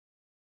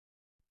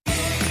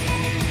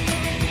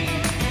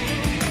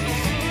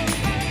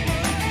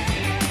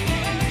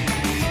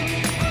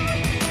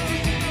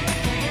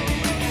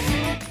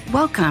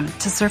Welcome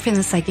to Surfing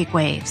the Psychic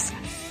Waves.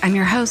 I'm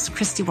your host,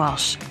 Christy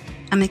Walsh.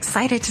 I'm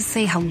excited to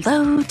say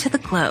hello to the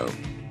globe.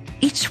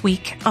 Each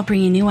week, I'll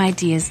bring you new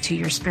ideas to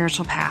your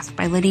spiritual path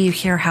by letting you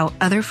hear how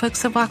other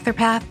folks have walked their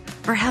path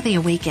or how they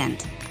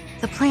awakened.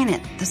 The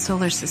planet, the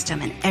solar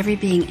system, and every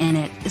being in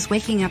it is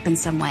waking up in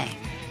some way.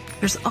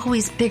 There's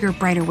always bigger,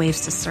 brighter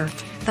waves to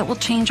surf that will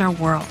change our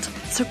world,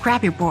 so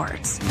grab your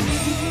boards.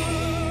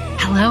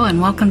 Hello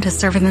and welcome to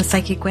Surfing the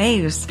Psychic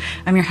Waves.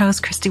 I'm your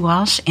host, Christy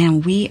Walsh,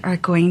 and we are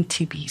going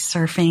to be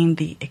surfing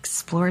the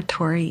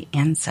exploratory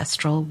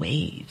ancestral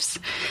waves.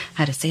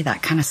 I had to say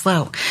that kind of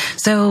slow.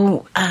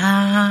 So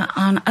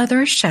on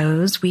other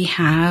shows, we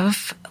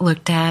have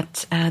looked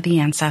at the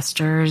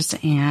ancestors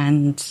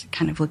and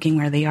kind of looking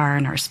where they are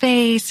in our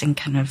space and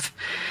kind of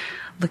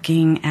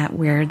looking at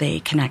where they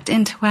connect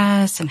into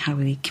us and how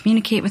we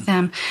communicate with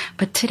them.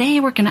 But today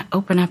we're going to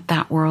open up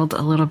that world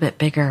a little bit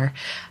bigger.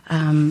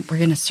 We're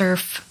going to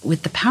surf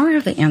with the power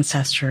of the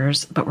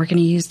ancestors, but we're going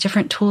to use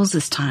different tools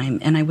this time.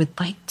 And I would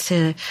like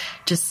to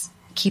just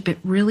keep it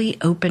really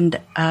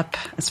opened up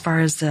as far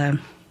as the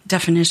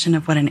definition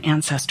of what an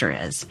ancestor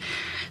is.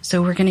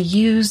 So we're going to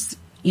use,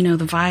 the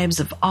vibes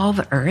of all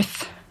the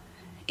earth,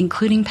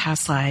 including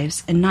past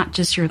lives, and not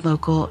just your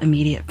local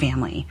immediate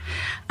family.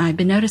 I've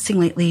been noticing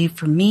lately,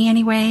 for me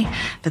anyway,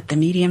 that the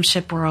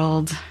mediumship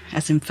world,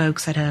 as in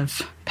folks that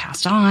have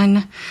passed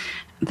on,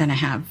 then I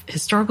have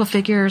historical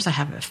figures I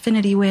have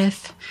affinity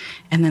with,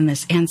 and then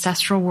this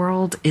ancestral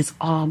world is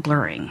all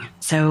blurring.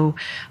 So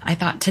I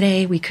thought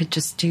today we could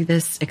just do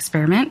this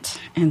experiment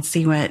and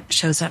see what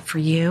shows up for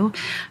you.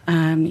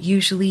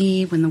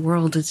 Usually when the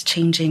world is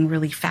changing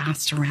really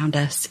fast around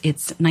us,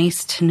 it's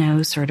nice to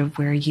know sort of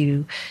where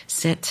you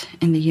sit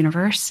in the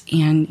universe.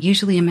 And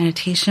usually in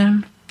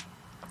meditation,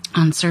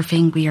 on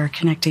surfing, we are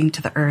connecting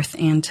to the earth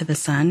and to the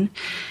sun,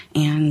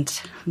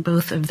 and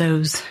both of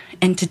those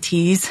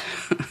entities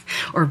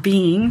or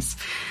beings,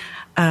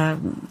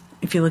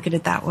 if you look at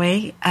it that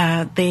way,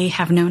 they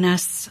have known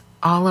us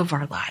all of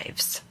our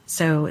lives.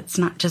 So it's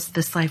not just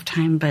this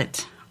lifetime,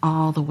 but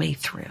all the way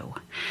through.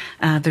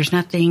 There's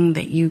nothing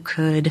that you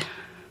could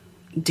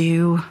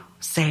do,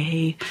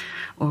 say,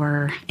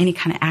 or any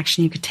kind of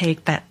action you could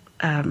take that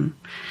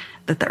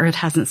the earth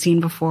hasn't seen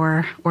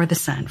before, or the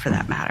sun for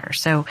that matter.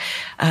 So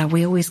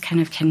we always kind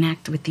of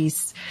connect with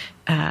these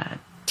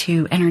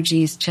two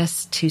energies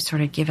just to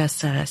sort of give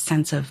us a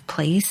sense of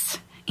place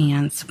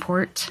and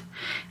support,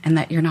 and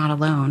that you're not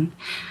alone.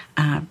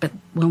 But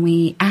when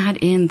we add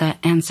in the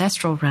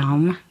ancestral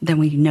realm, then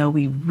we know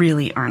we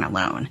really aren't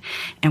alone.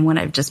 And what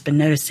I've just been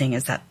noticing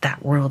is that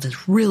that world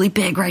is really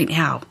big right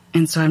now.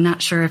 And so I'm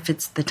not sure if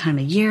it's the time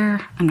of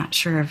year. I'm not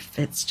sure if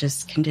it's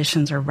just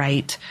conditions are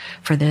right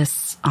for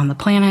this on the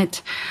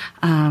planet.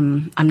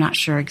 I'm not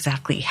sure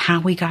exactly how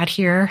we got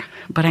here,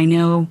 but I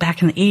know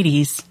back in the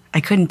 80s,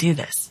 I couldn't do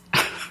this.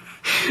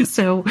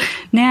 So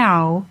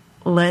now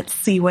let's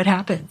see what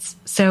happens.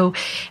 So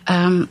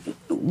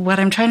what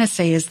I'm trying to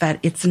say is that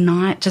it's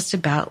not just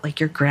about like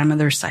your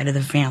grandmother's side of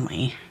the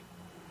family.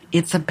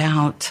 It's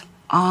about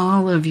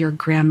all of your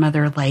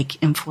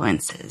grandmother-like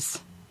influences,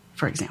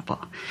 for example.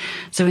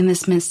 So in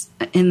this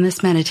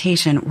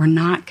meditation, we're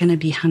not going to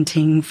be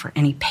hunting for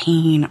any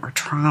pain or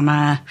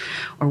trauma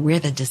or where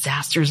the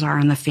disasters are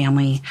in the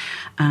family.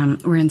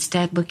 We're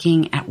instead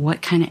looking at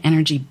what kind of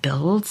energy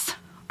builds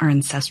our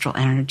ancestral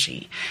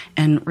energy.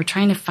 And we're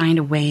trying to find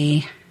a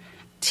way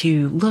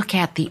to look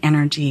at the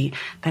energy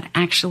that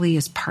actually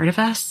is part of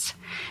us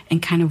and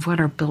kind of what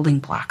our building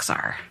blocks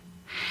are.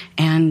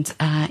 And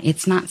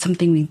it's not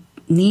something we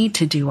need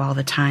to do all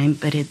the time,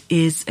 but it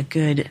is a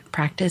good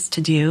practice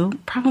to do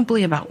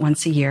probably about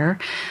once a year.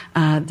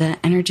 The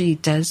energy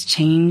does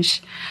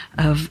change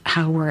of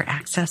how we're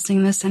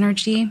accessing this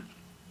energy.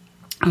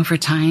 Over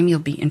time, you'll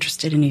be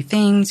interested in new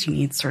things. You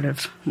need sort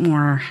of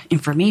more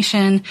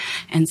information,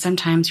 and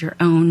sometimes your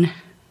own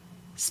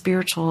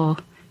spiritual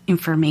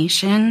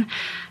information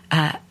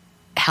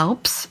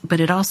helps, but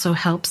it also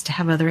helps to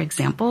have other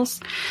examples.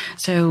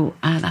 So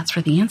that's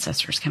where the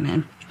ancestors come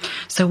in.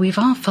 So we've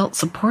all felt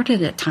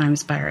supported at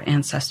times by our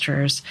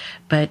ancestors,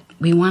 but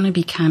we want to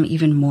become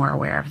even more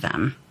aware of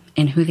them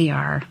and who they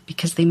are,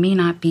 because they may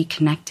not be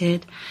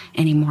connected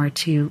anymore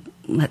to,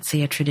 let's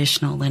say, a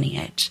traditional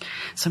lineage.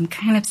 So I'm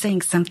kind of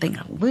saying something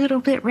a little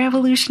bit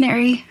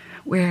revolutionary,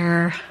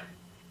 where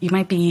you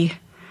might be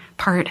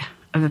part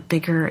of a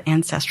bigger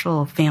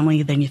ancestral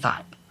family than you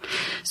thought.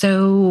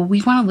 So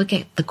we want to look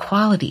at the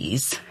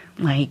qualities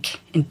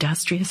like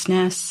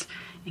industriousness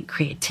and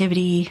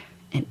creativity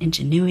and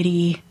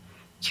ingenuity,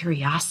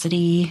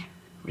 curiosity,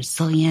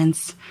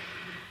 resilience,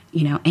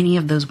 any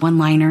of those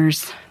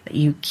one-liners that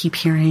you keep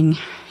hearing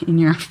in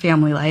your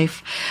family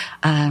life,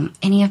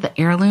 any of the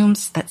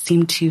heirlooms that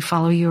seem to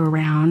follow you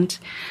around,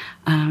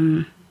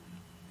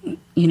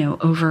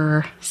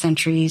 over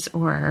centuries,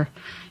 or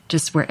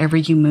just wherever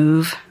you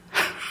move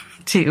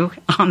to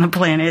on the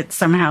planet,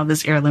 somehow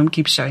this heirloom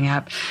keeps showing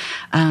up.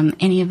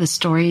 Any of the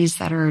stories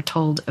that are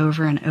told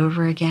over and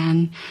over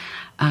again,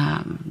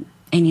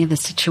 any of the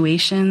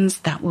situations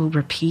that will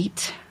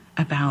repeat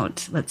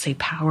about, let's say,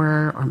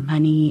 power or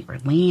money or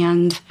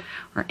land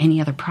or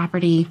any other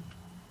property.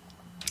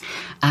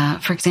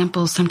 For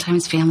example,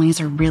 sometimes families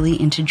are really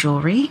into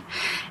jewelry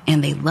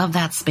and they love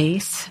that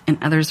space, and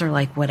others are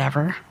like,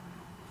 whatever,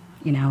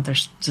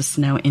 there's just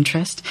no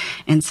interest.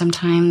 And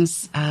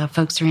sometimes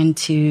folks are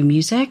into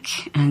music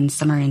and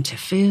some are into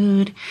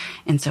food.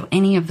 And so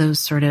any of those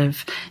sort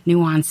of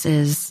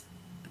nuances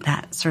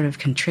that sort of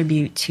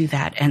contribute to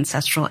that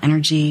ancestral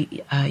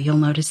energy, you'll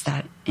notice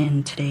that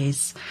in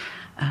today's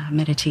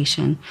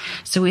meditation.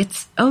 So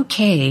it's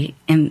okay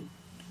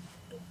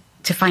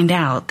to find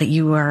out that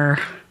you are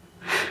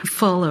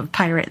full of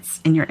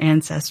pirates in your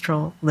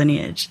ancestral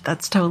lineage.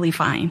 That's totally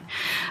fine.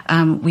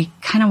 We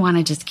kind of want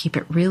to just keep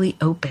it really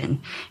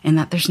open and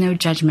that there's no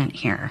judgment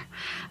here.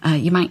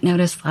 You might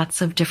notice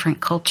lots of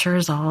different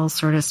cultures all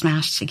sort of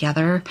smashed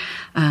together,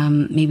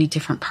 maybe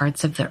different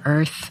parts of the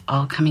earth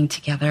all coming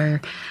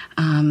together,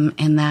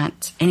 and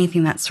that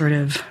anything that's sort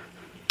of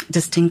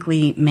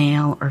distinctly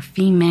male or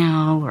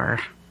female or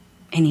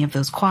any of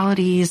those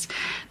qualities,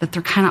 that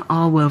they're kind of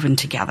all woven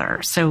together.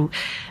 So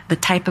the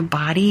type of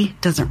body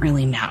doesn't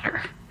really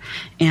matter.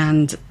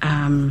 And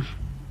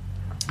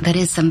that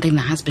is something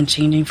that has been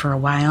changing for a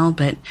while,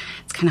 but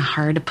it's kind of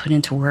hard to put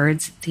into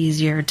words. It's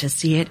easier to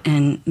see it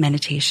in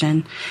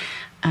meditation.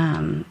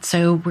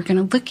 So we're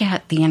going to look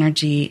at the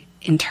energy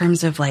in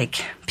terms of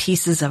like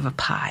pieces of a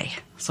pie.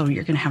 So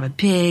you're going to have a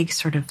big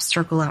sort of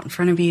circle out in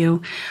front of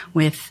you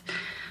with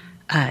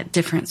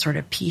different sort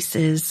of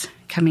pieces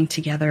coming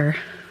together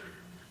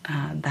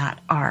that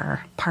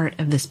are part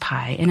of this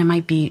pie. And it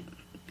might be,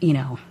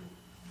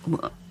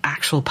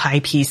 actual pie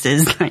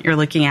pieces that you're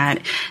looking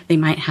at. They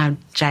might have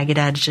jagged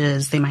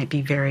edges. They might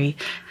be very,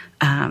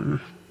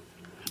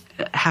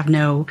 have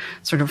no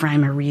sort of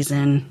rhyme or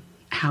reason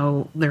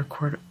how they're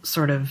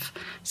sort of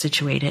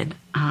situated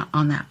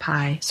on that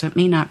pie. So it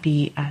may not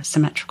be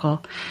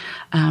symmetrical.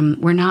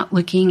 We're not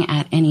looking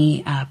at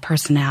any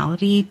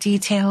personality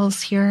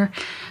details here.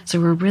 So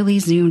we're really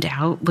zoomed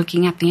out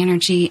looking at the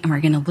energy, and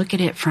we're going to look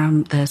at it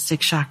from the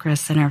sixth chakra,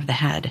 center of the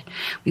head.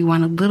 We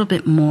want a little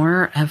bit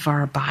more of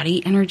our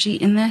body energy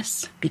in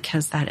this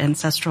because that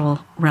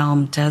ancestral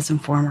realm does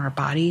inform our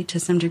body to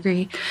some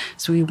degree.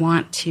 So we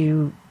want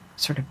to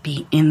sort of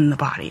be in the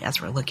body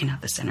as we're looking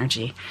at this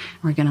energy.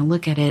 We're going to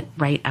look at it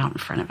right out in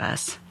front of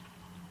us.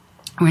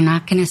 We're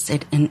not going to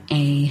sit in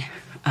a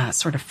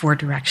sort of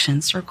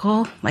 4-direction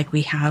circle like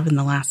we have in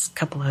the last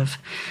couple of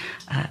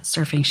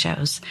surfing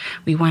shows.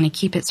 We want to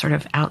keep it sort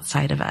of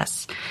outside of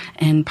us.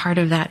 And part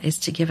of that is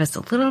to give us a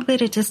little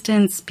bit of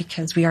distance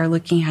because we are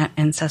looking at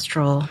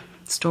ancestral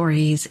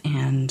stories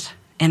and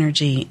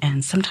energy.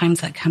 And sometimes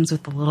that comes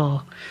with a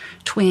little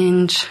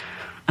twinge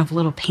of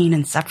little pain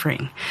and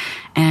suffering.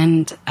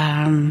 And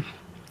I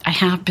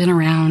have been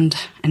around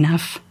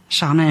enough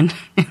shaman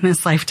in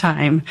this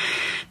lifetime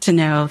to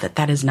know that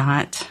that is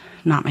not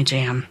my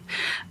jam.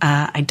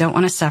 I don't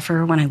want to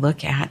suffer when I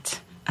look at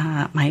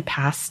my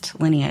past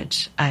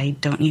lineage. I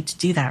don't need to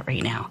do that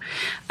right now.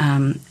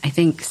 I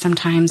think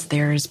sometimes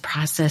there's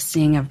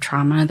processing of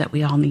trauma that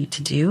we all need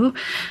to do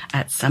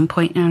at some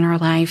point in our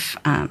life,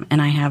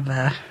 and I have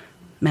a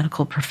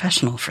medical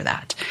professional for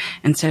that.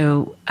 And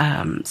so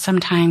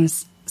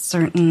sometimes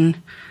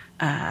certain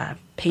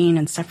pain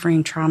and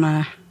suffering,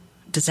 trauma,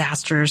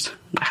 disasters,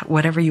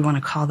 whatever you want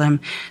to call them,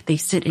 they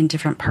sit in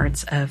different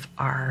parts of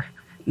our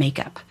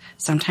makeup.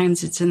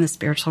 Sometimes it's in the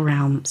spiritual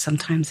realm.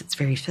 Sometimes it's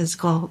very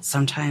physical.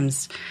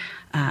 Sometimes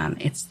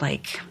it's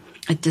like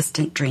a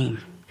distant dream.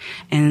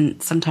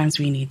 And sometimes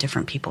we need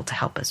different people to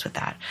help us with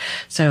that.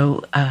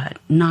 So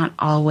not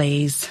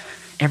always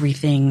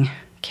everything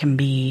can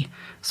be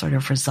sort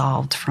of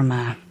resolved from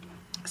a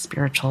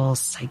spiritual,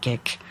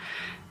 psychic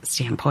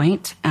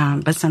standpoint,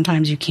 but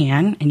sometimes you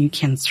can, and you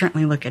can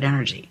certainly look at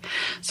energy.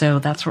 So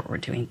that's what we're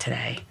doing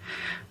today.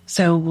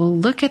 So we'll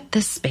look at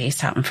this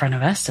space out in front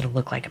of us. It'll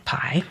look like a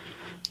pie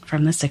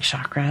from the sixth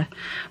chakra.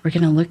 We're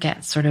going to look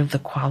at sort of the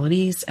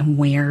qualities and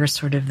where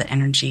sort of the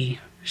energy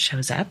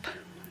shows up.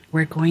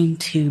 We're going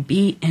to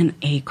be in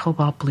a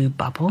cobalt blue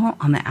bubble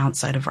on the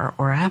outside of our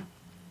aura.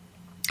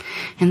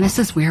 And this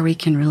is where we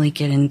can really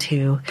get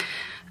into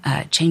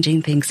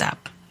changing things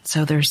up.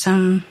 So there's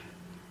some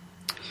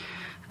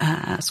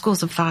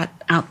schools of thought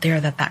out there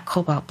that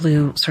cobalt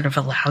blue sort of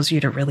allows you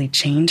to really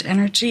change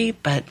energy,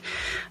 but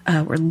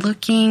we're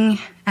looking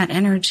at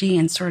energy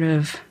and sort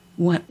of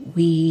what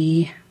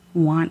we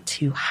want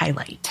to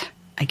highlight,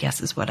 I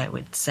guess is what I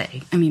would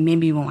say. I mean,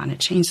 maybe we want to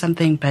change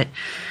something, but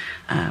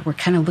we're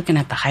kind of looking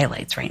at the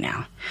highlights right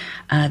now.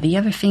 The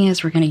other thing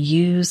is we're going to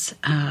use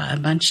a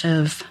bunch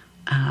of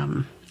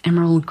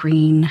emerald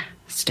green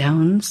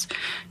stones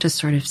to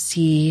sort of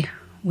see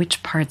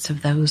which parts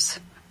of those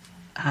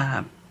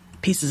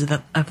pieces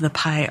of the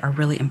pie are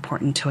really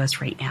important to us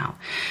right now.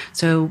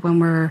 So when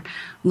we're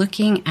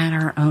looking at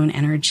our own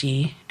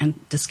energy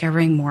and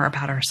discovering more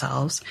about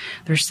ourselves,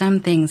 there's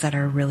some things that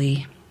are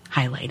really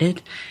highlighted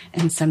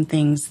and some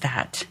things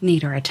that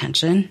need our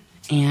attention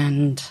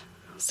and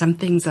some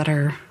things that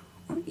are,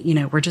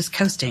 we're just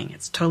coasting.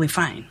 It's totally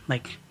fine.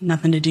 Like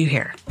nothing to do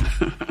here.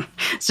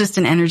 It's just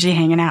an energy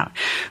hanging out.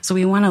 So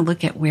we want to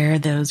look at where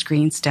those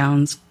green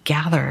stones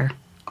gather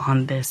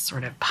on this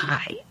sort of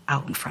pie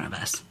out in front of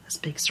us, this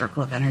big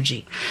circle of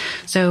energy.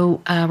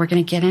 So we're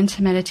going to get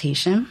into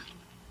meditation.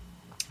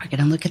 We're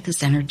going to look at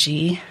this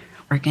energy.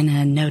 We're going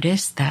to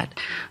notice that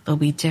there'll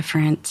be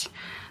different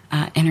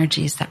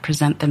energies that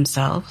present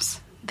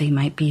themselves. They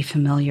might be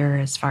familiar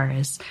as far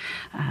as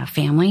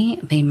family.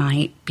 They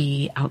might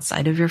be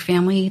outside of your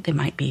family. They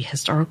might be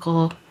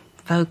historical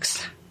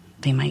folks.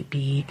 They might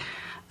be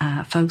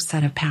folks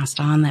that have passed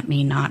on that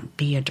may not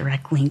be a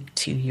direct link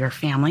to your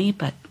family,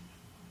 but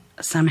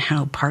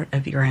somehow part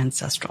of your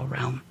ancestral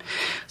realm.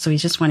 So we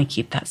just want to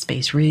keep that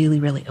space really,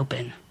 really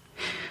open.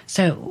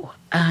 So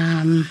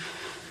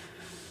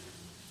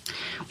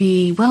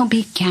we will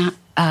be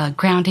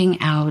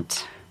grounding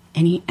out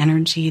any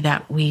energy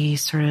that we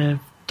sort of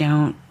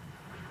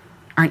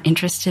aren't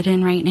interested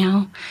in right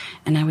now.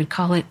 And I would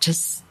call it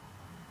just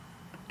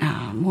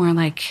more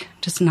like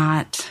just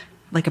not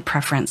like a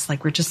preference,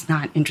 like we're just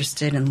not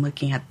interested in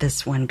looking at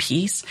this one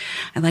piece.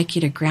 I'd like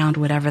you to ground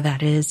whatever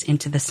that is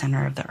into the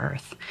center of the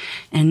earth.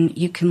 And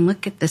you can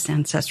look at this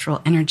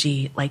ancestral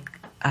energy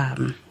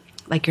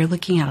like you're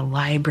looking at a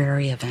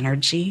library of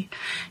energy,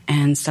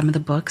 and some of the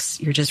books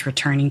you're just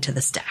returning to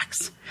the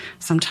stacks.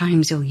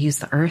 Sometimes you'll use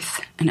the earth,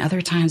 and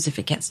other times if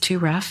it gets too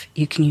rough,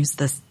 you can use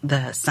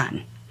the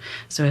sun.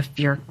 So if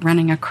you're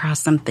running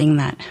across something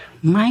that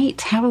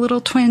might have a little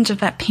twinge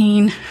of that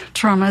pain,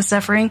 trauma,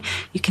 suffering,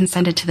 you can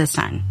send it to the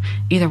sun.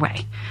 Either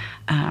way,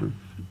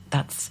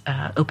 that's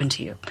open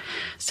to you.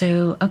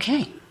 So,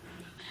 okay,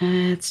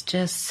 let's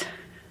just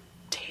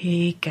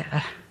take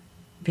a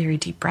very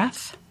deep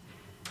breath.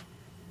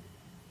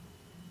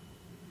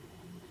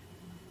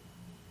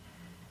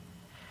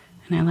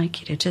 And I'd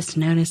like you to just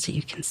notice that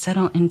you can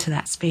settle into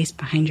that space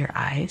behind your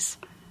eyes.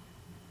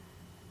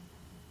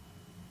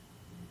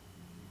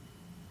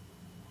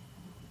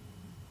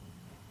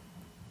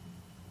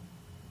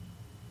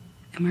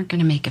 And we're going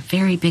to make a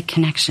very big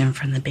connection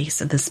from the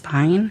base of the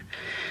spine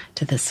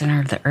to the center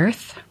of the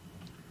earth.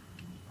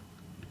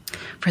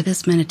 For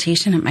this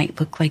meditation, it might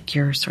look like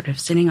you're sort of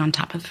sitting on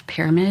top of a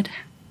pyramid.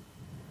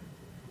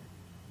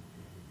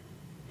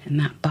 And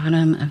that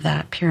bottom of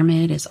that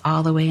pyramid is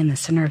all the way in the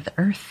center of the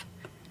earth.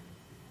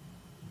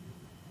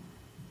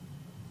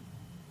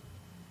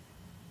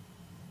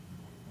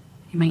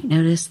 You might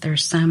notice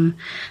there's some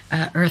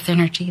earth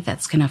energy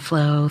that's going to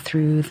flow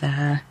through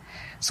the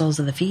soles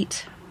of the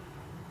feet,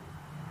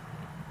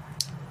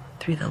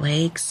 through the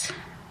legs,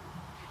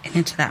 and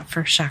into that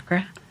first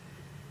chakra.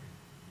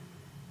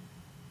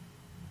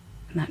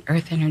 And that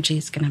earth energy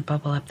is going to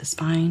bubble up the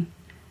spine.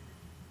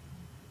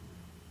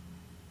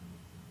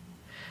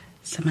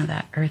 Some of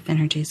that earth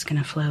energy is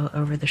going to flow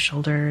over the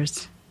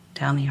shoulders,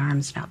 down the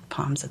arms, and out the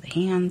palms of the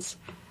hands.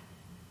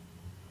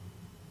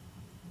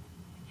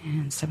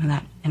 And some of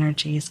that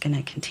energy is going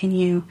to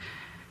continue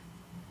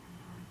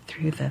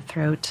through the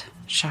throat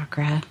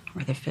chakra,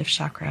 or the fifth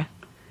chakra,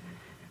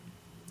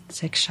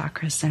 sixth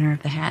chakra, center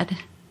of the head,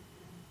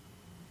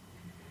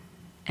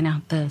 and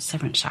out the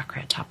seventh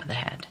chakra, top of the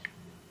head.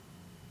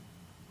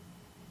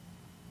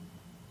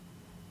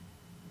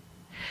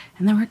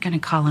 And then we're going to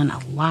call in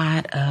a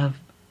lot of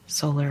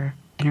solar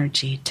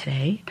energy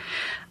today.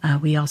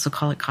 We also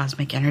call it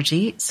cosmic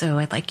energy. So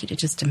I'd like you to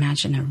just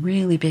imagine a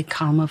really big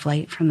column of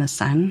light from the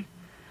sun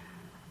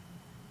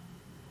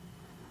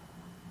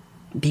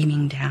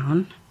beaming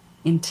down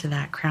into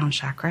that crown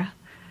chakra,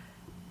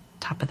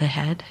 top of the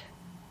head.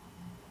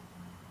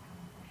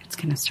 It's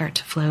going to start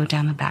to flow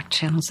down the back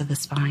channels of the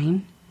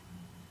spine.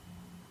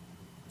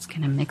 It's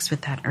going to mix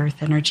with that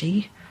earth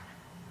energy.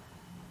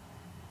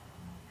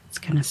 It's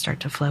going to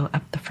start to flow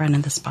up the front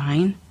of the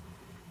spine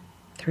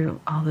through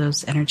all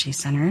those energy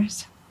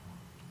centers.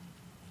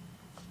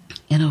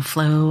 It'll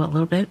flow a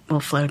little bit.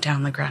 Will flow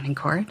down the grounding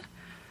cord.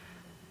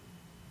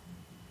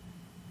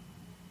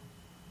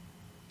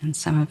 And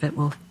some of it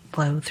will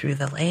flow through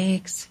the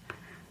legs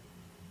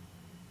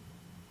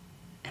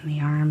and the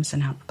arms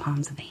and out the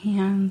palms of the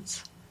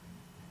hands.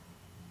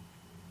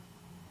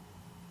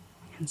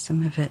 And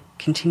some of it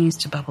continues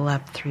to bubble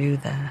up through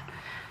the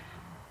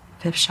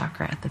fifth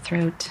chakra at the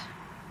throat,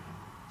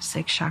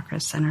 sixth chakra,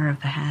 center of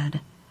the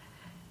head,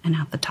 and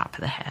out the top of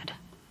the head.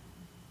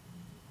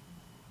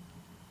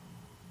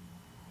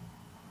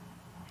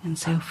 And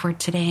so for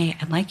today,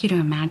 I'd like you to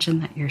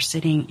imagine that you're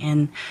sitting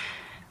in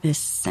this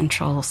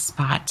central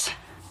spot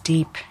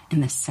deep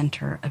in the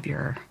center of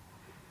your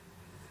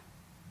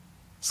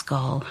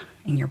skull,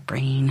 in your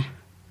brain.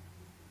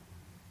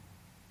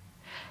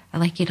 I'd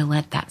like you to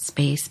let that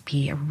space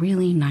be a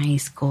really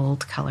nice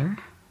gold color.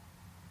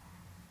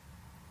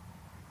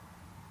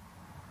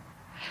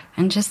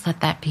 And just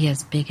let that be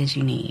as big as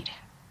you need.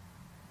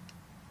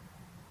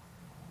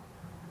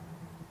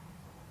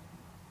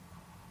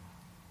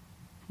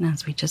 And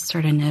as we just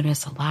sort of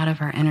notice, a lot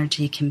of our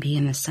energy can be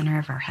in the center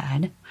of our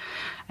head.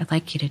 I'd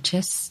like you to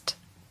just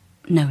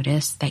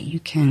notice that you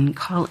can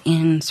call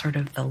in sort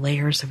of the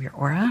layers of your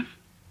aura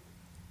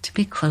to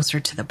be closer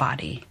to the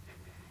body.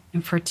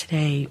 And for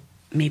today,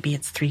 maybe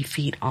it's 3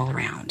 feet all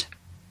around.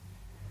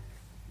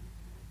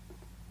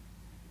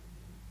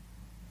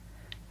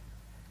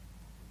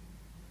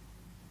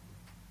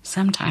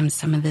 Sometimes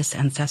some of this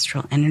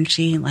ancestral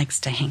energy likes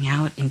to hang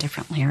out in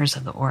different layers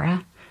of the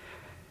aura.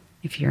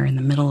 If you're in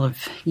the middle of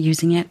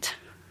using it,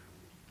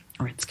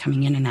 or it's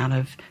coming in and out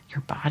of your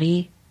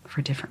body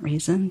for different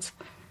reasons.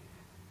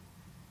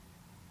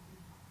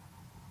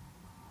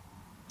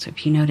 So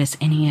if you notice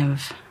any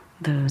of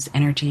those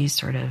energies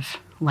sort of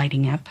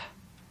lighting up,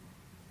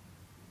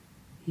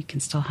 you can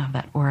still have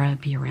that aura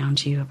be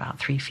around you about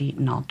 3 feet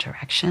in all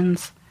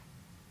directions.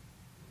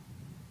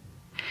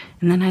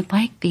 And then I'd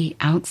like the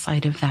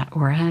outside of that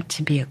aura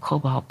to be a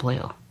cobalt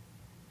blue.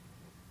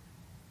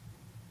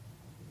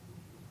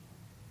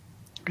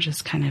 We're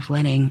just kind of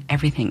letting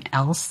everything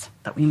else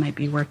that we might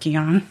be working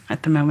on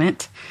at the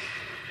moment,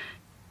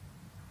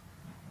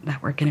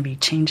 that we're going to be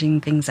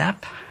changing things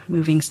up,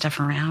 moving stuff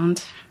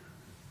around,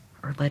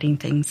 or letting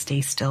things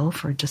stay still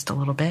for just a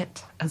little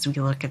bit as we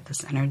look at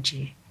this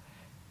energy.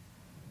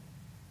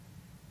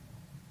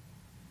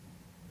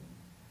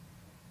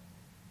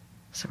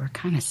 So we're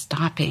kind of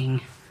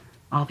stopping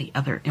all the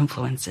other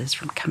influences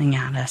from coming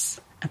at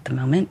us at the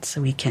moment so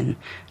we can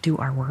do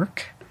our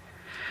work.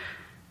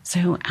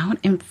 So out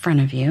in front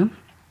of you,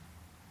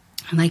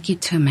 I'd like you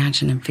to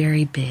imagine a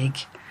very big,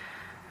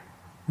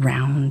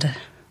 round,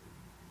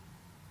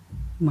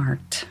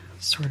 marked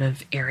sort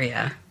of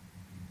area.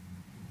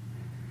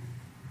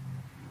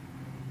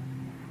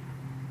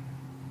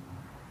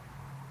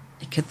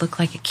 It could look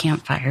like a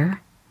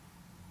campfire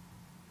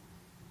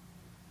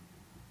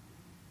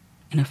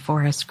in a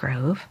forest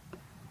grove.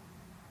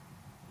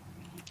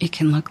 It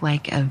can look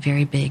like a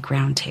very big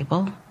round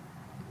table.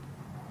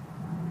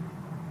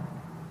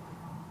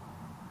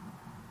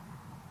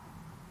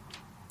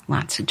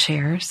 Lots of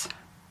chairs.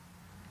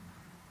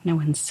 No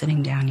one's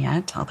sitting down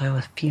yet, although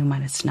a few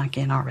might have snuck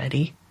in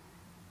already.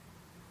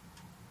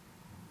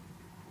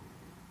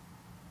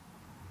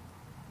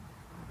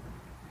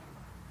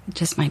 It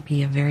just might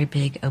be a very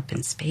big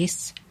open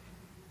space.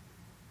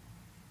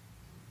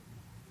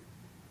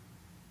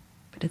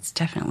 But it's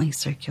definitely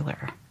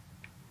circular.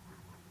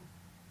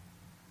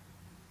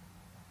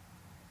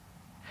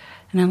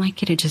 And I'd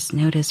like you to just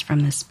notice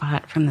from this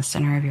spot, from the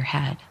center of your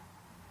head,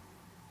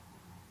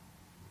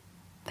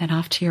 that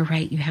off to your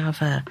right you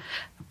have a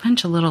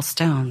bunch of little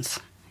stones,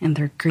 and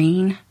they're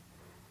green.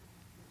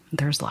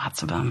 There's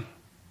lots of them.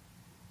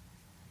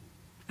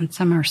 And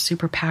some are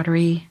super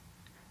powdery,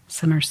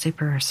 some are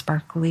super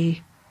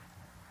sparkly.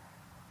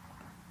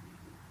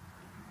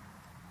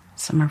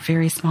 Some are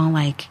very small,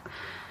 like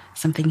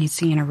something you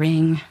see in a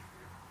ring.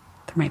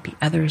 There might be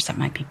others that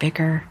might be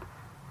bigger.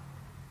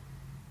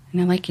 And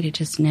I'd like you to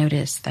just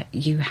notice that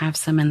you have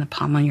some in the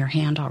palm of your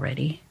hand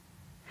already.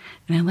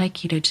 And I'd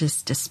like you to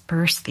just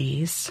disperse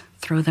these,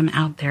 throw them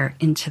out there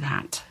into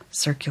that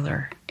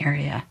circular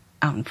area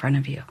out in front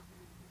of you.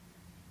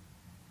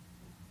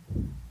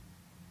 And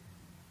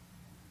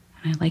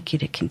I'd like you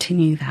to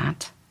continue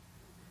that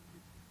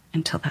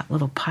until that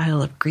little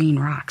pile of green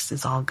rocks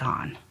is all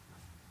gone.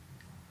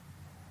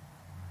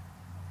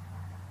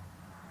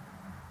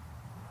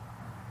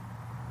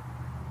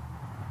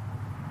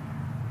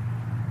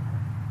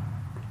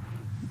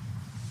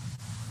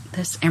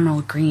 This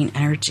emerald green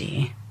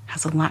energy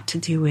has a lot to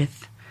do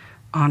with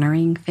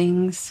honoring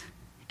things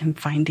and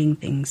finding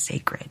things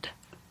sacred.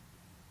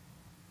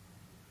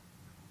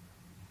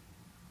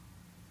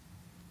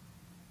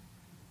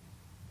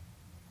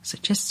 So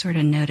just sort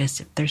of notice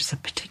if there's a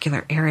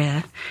particular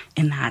area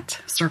in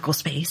that circle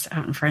space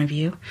out in front of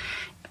you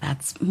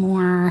that's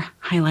more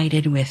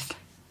highlighted with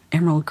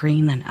emerald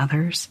green than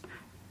others.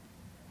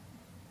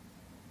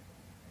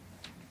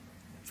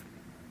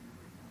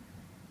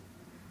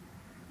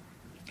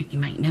 And you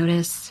might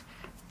notice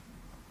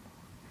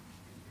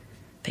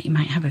that you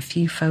might have a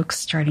few folks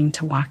starting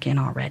to walk in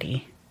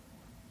already.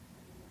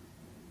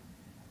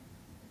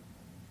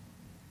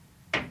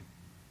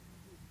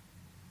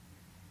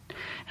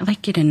 I'd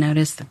like you to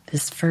notice that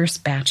this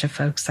first batch of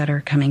folks that are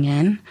coming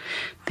in,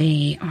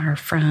 they are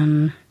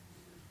from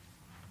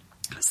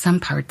some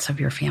parts of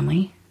your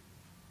family,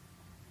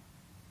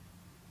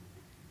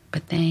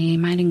 but they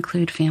might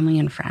include family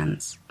and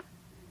friends.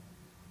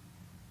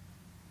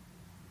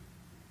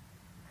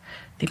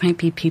 They might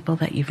be people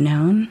that you've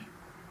known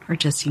or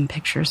just seen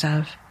pictures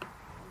of.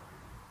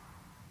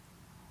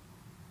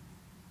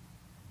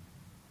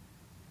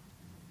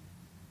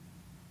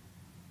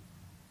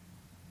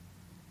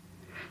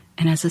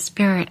 And as a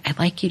spirit, I'd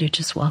like you to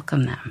just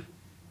welcome them.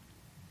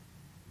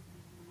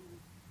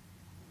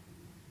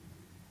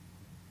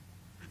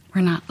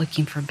 We're not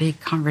looking for big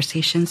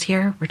conversations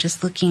here. We're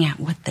just looking at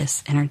what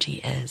this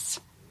energy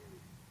is.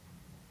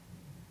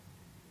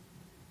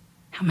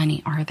 How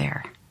many are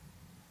there?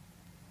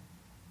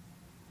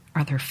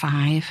 Are there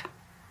 5?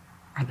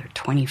 Are there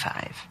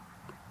 25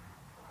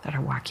 that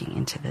are walking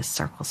into this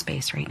circle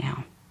space right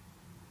now?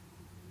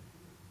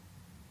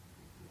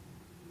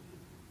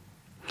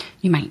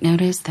 You might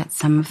notice that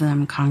some of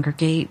them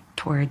congregate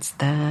towards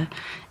the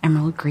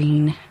emerald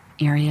green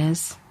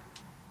areas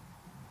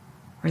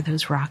where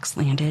those rocks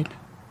landed.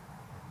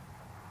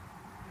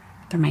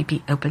 There might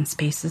be open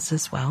spaces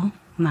as well,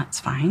 and that's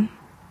fine.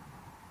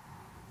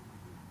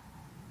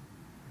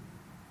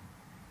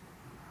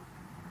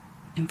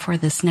 And for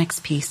this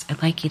next piece,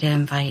 I'd like you to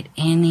invite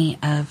any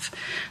of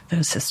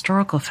those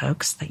historical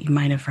folks that you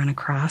might have run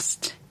across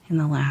in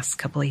the last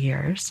couple of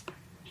years.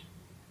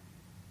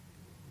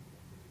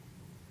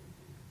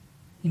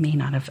 You may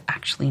not have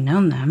actually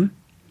known them,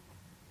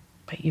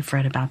 but you've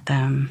read about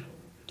them,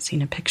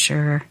 seen a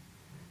picture,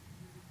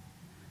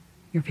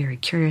 you're very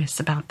curious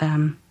about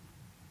them.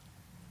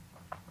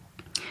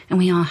 And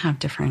we all have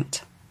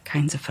different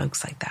kinds of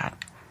folks like that.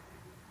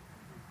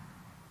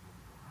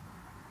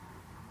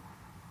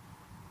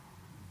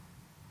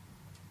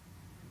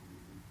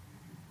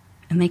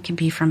 And they can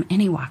be from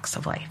any walks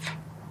of life.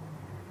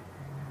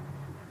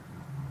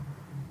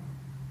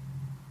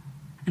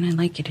 And I'd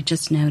like you to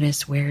just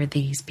notice where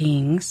these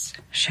beings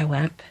show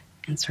up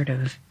and sort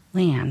of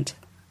land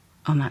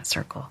on that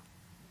circle.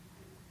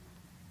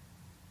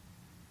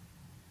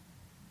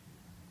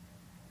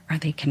 Are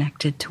they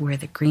connected to where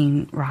the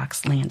green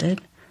rocks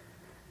landed?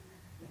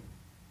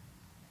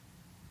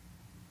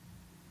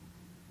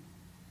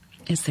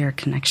 Is there a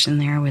connection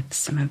there with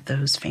some of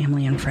those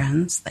family and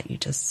friends that you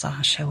just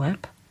saw show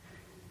up?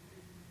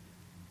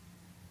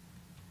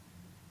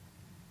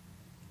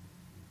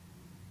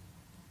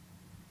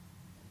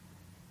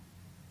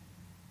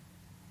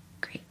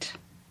 Great.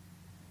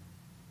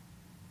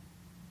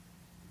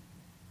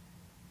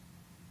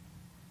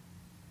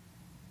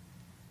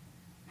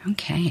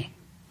 Okay.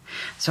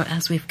 So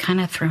as we've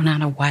kind of thrown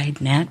out a wide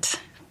net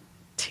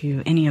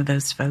to any of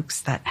those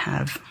folks that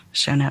have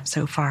shown up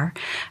so far,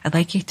 I'd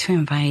like you to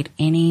invite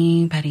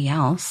anybody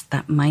else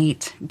that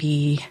might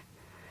be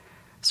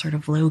sort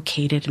of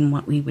located in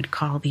what we would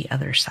call the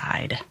other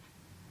side.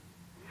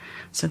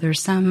 So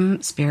there's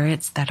some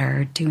spirits that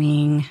are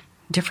doing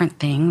different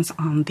things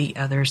on the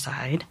other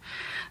side.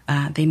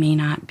 They may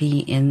not be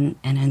in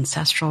an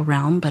ancestral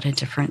realm, but a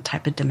different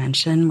type of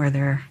dimension where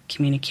they're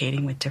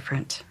communicating with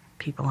different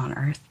people on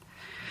Earth.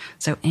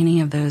 So any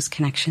of those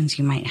connections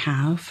you might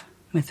have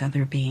with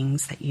other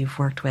beings that you've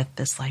worked with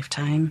this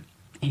lifetime,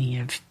 any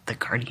of the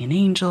guardian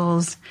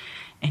angels,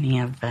 any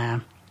of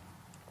the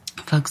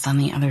folks on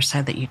the other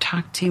side that you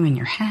talk to in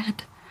your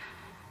head,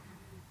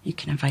 you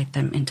can invite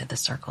them into the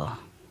circle.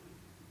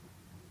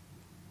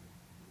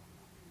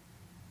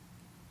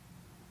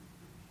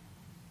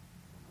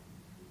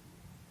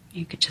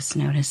 You could just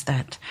notice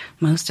that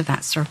most of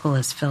that circle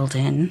is filled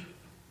in,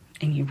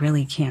 and you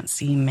really can't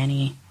see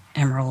many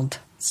emerald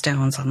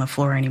stones on the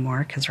floor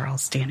anymore because they're all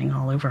standing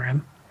all over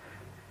him.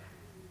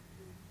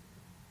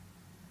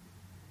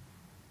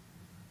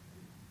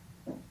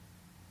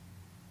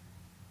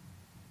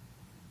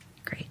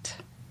 Great.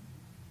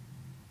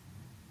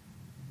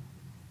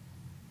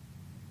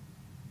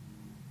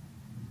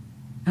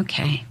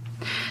 Okay.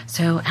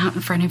 So out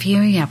in front of you,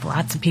 you have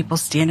lots of people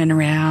standing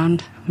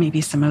around.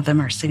 Maybe some of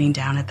them are sitting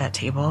down at that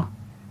table.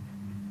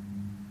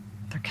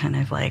 They're kind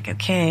of like,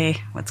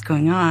 okay, what's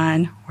going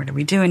on? What are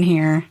we doing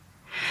here?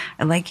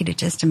 I'd like you to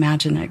just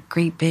imagine a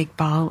great big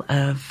ball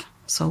of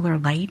solar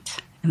light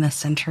in the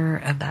center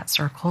of that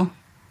circle.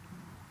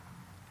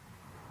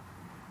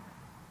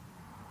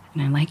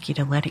 And I'd like you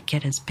to let it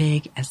get as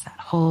big as that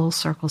whole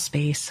circle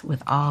space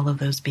with all of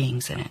those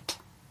beings in it.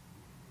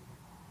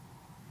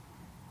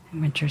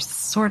 And we're just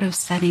sort of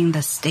setting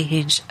the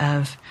stage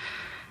of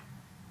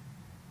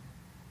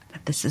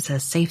that this is a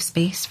safe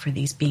space for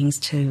these beings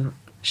to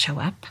show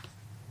up.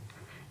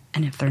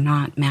 And if they're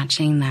not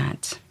matching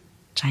that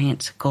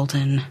giant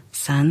golden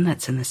sun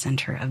that's in the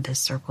center of this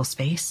circle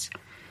space,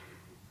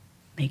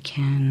 they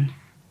can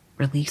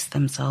release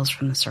themselves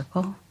from the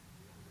circle.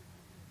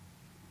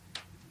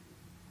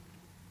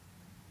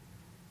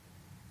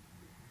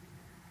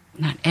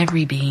 Not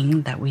every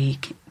being that we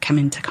come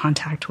into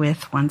contact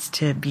with wants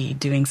to be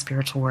doing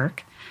spiritual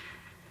work.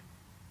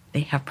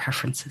 They have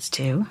preferences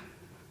too.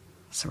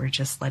 So we're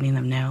just letting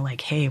them know,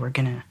 like, hey, we're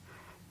going to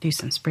do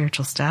some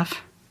spiritual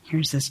stuff.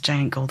 Here's this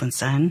giant golden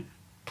sun.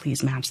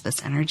 Please match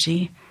this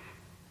energy.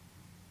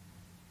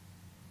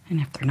 And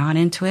if they're not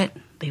into it,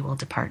 they will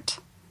depart.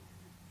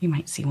 You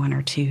might see one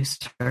or two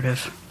sort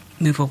of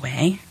move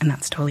away, and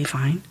that's totally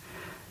fine.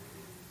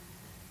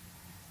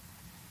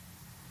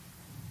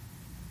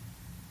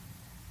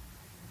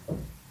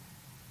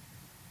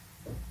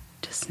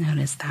 Just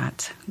notice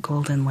that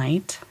golden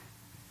light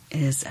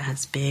is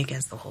as big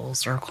as the whole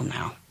circle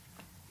now.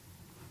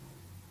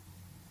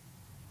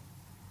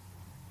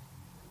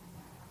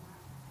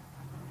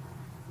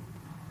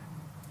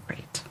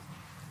 Great.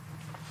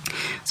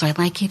 So I'd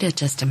like you to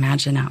just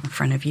imagine out in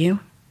front of you,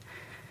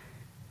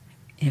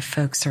 if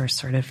folks are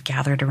sort of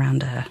gathered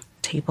around a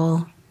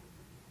table,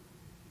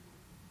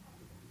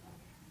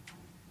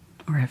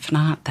 or if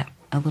not, that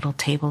a little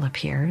table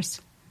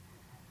appears.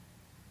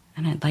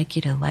 And I'd like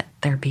you to let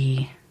there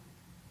be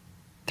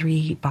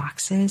 3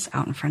 boxes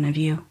out in front of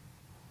you.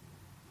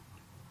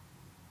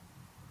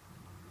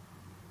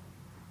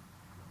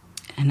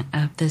 And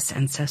of this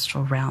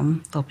ancestral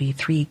realm, there'll be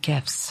 3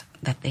 gifts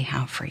that they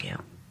have for you.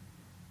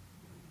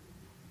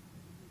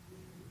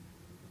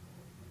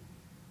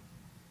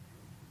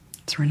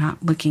 So we're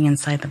not looking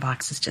inside the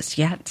boxes just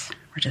yet.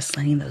 We're just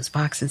letting those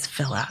boxes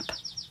fill up.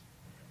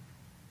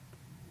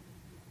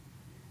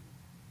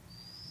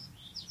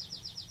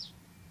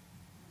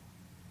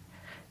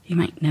 You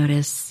might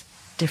notice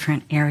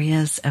different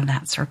areas of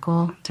that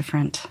circle,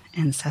 different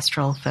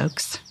ancestral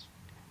folks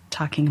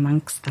talking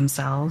amongst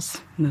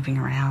themselves, moving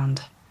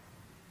around.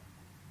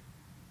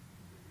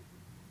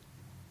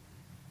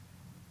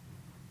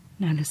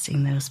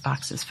 Noticing those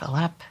boxes fill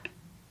up.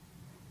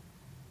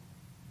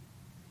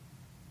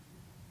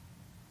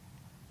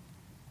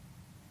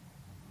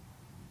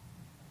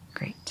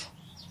 Great.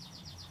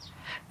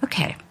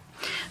 Okay,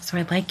 so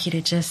I'd like you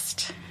to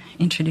just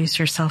introduce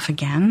yourself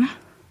again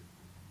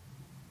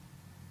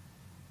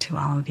to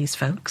all of these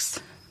folks,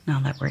 now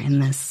that we're in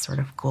this sort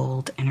of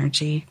gold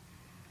energy.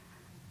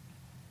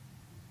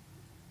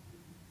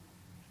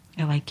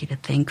 I'd like you to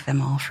thank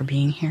them all for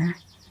being here.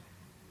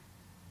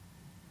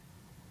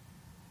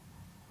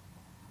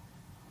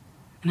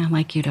 And I'd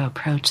like you to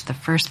approach the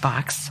first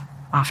box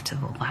off to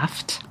the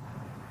left.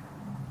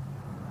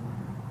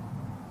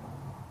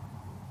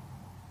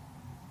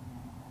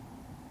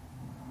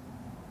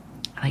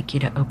 I'd like you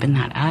to open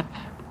that up.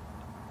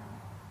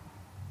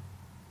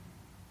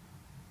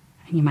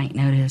 And you might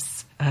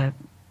notice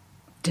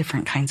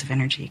different kinds of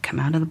energy come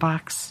out of the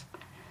box.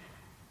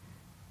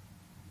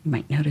 You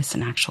might notice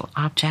an actual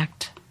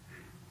object.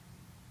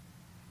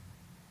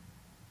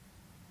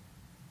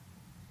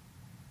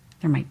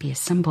 There might be a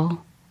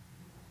symbol.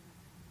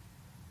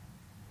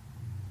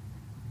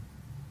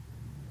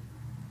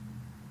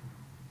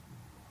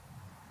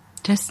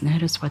 Just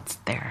notice what's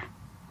there.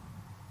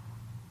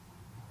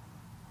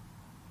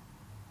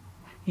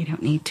 You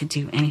don't need to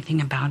do anything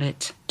about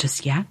it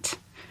just yet,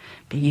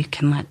 but you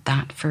can let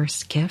that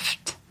first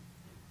gift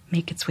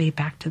make its way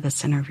back to the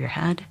center of your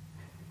head.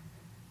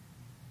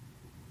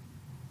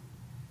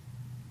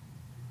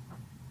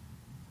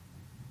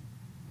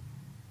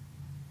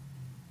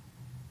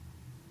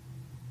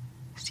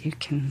 So you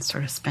can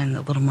sort of spend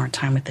a little more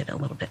time with it a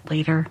little bit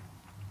later.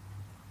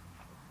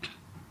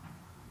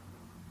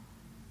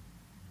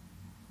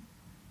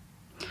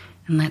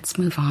 And let's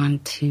move on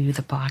to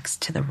the box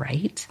to the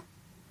right.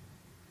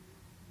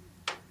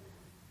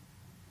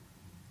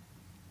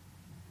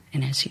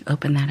 And as you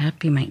open that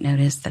up, you might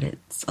notice that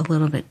it's a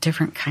little bit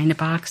different kind of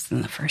box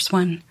than the first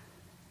one.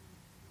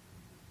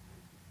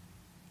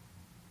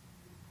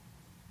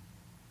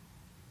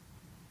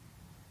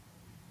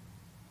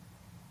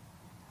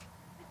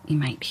 You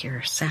might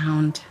hear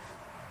sound.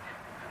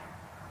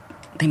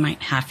 They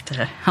might have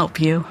to help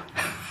you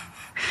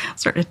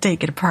sort of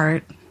take it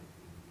apart,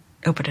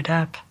 open it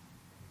up.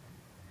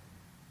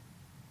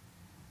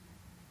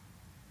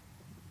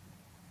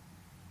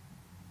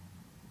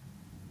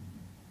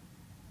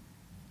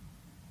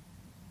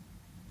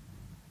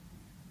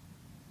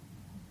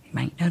 You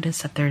might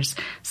notice that there's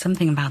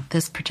something about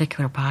this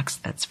particular box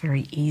that's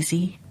very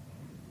easy.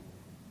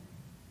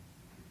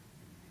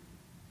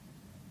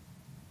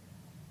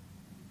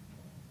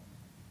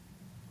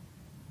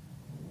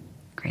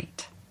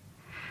 Great.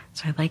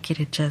 So I'd like you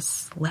to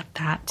just let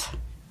that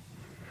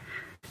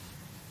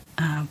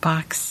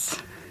box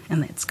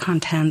and its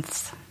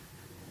contents,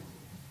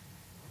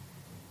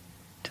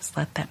 just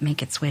let that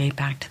make its way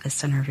back to the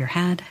center of your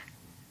head.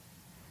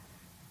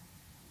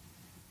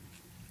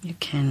 You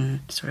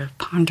can sort of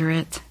ponder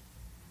it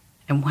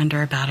and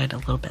wonder about it a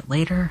little bit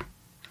later.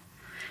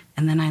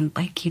 And then I'd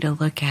like you to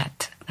look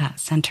at that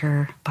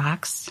center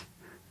box.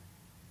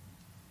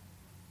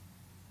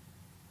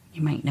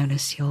 You might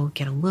notice you'll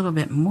get a little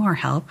bit more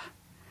help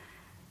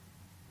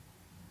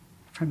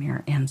from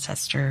your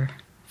ancestor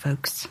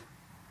folks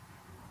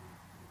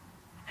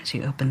as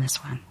you open this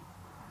one.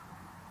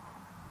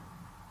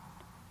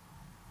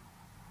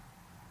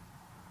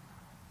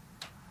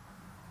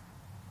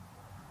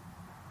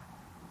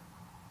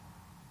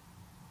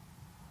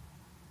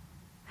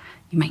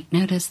 You might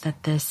notice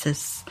that this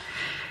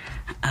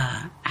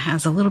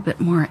has a little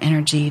bit more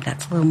energy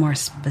that's a little more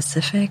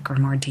specific or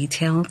more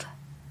detailed.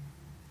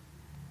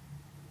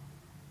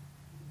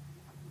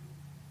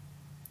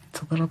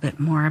 It's a little bit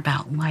more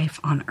about life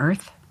on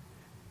Earth.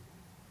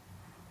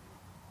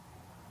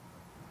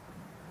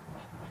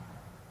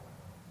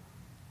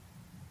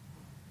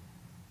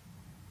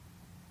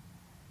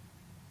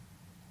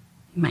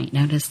 You might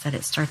notice that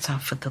it starts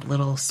off with a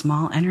little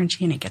small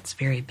energy and it gets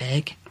very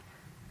big.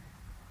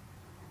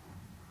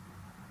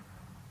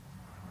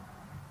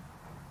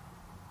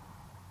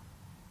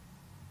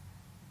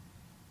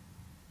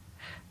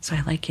 So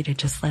I'd like you to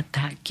just let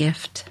that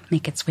gift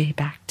make its way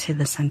back to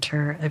the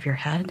center of your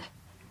head.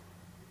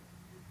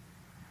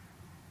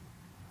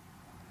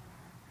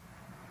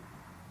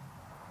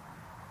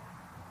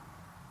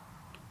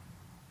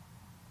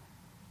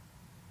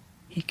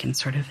 You can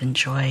sort of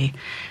enjoy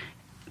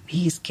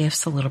these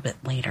gifts a little bit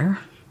later.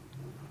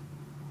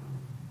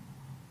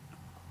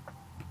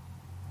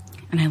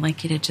 And I'd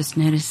like you to just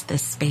notice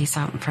this space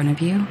out in front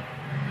of you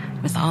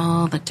with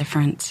all the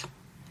different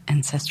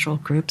ancestral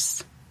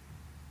groups.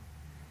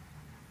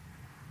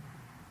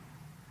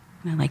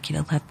 And I'd like you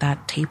to let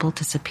that table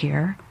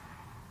disappear,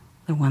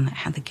 the one that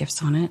had the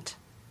gifts on it.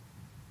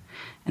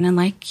 And I'd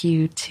like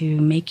you to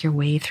make your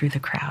way through the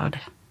crowd.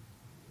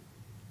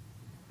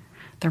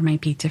 There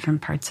might be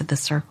different parts of the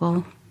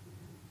circle.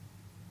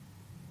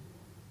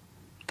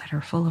 that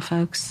are full of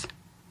folks.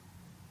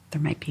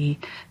 There might be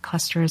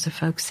clusters of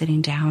folks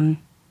sitting down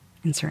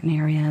in certain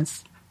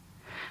areas.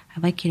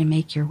 I'd like you to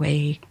make your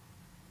way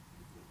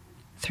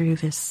through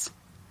this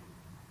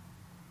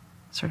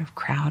sort of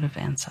crowd of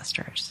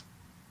ancestors.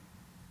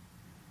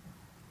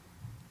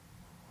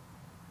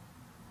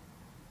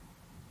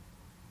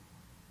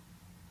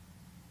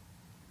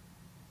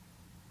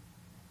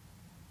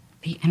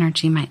 The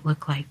energy might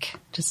look like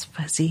just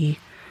fuzzy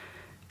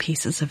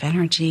pieces of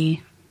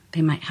energy.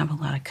 They might have a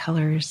lot of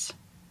colors.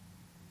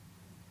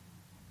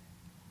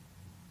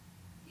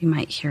 You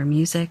might hear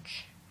music.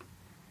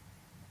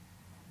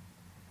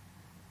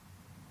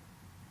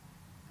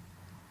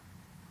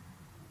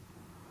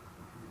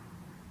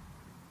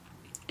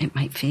 It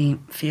might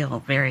feel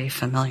very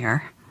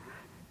familiar.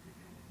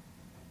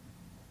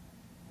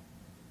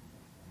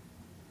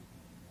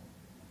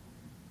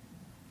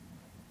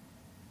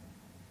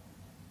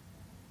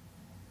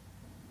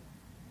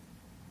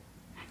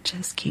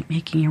 Just keep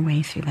making your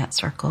way through that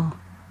circle.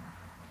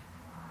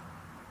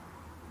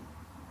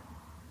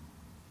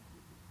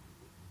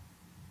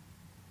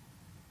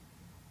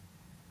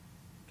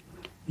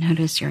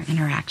 Notice your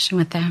interaction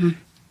with them.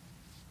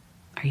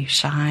 Are you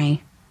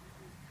shy?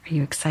 Are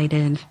you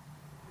excited?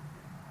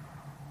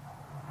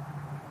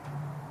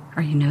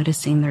 Are you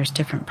noticing there's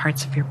different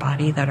parts of your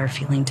body that are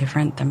feeling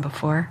different than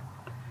before?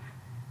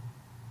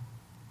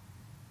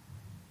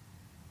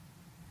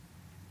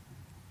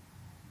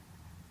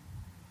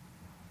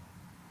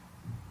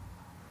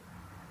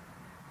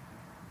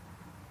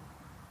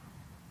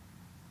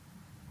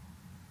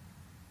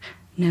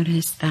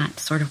 Notice that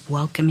sort of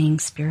welcoming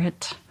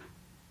spirit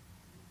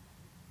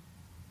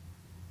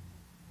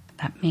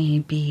that may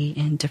be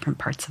in different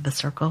parts of the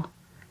circle.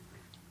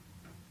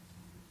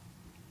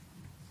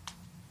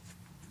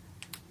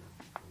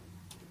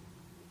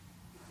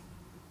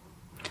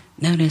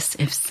 Notice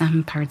if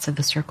some parts of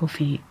the circle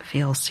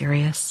feel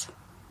serious.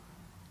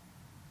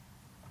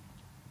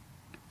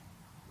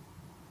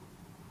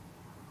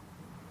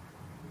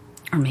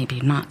 Or maybe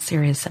not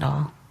serious at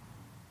all.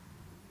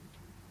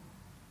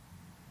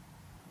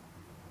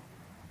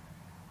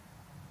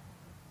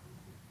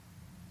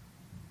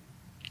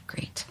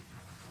 Great.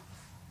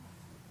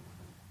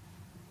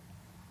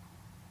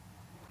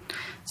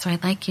 So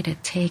I'd like you to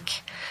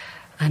take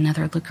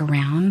another look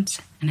around,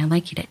 and I'd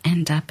like you to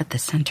end up at the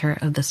center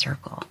of the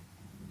circle.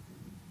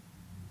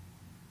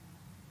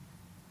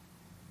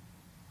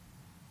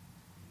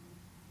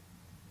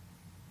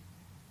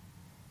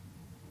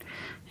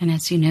 And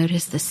as you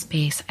notice the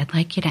space, I'd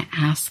like you to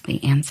ask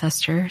the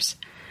ancestors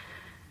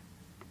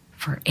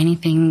for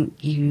anything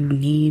you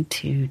need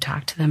to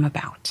talk to them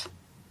about.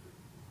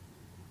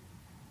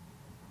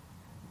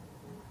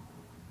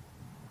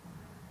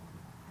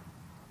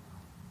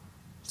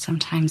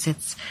 Sometimes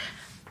it's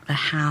the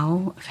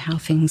how of how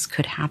things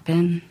could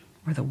happen,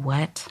 or the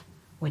what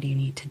do you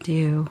need to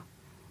do?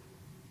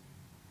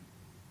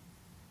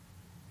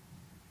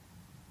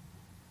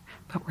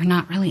 But we're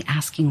not really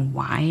asking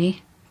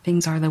why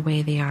things are the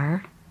way they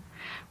are.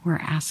 We're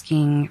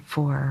asking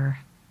for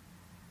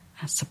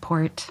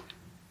support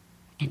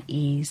and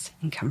ease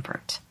and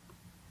comfort.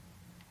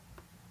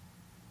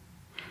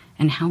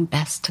 And how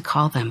best to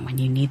call them when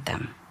you need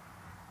them.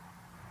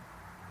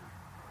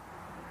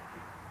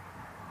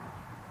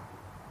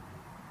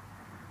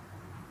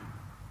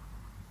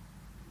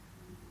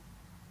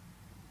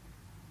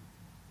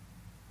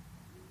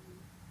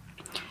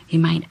 You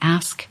might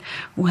ask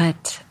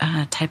what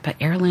type of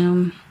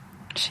heirloom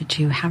should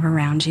you have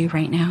around you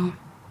right now.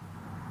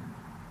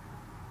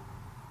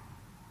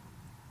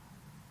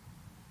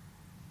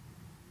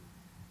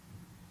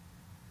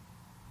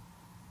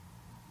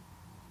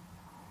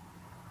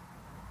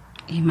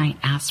 You might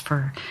ask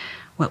for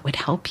what would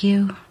help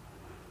you,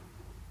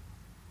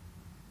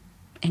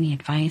 any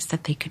advice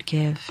that they could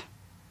give.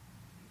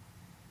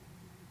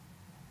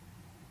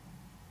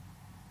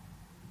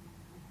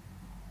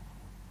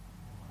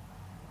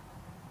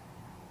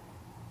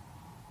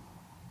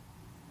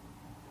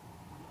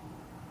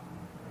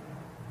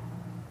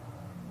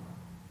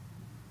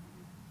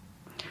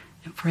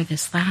 And for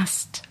this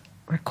last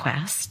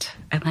request,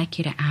 I'd like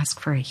you to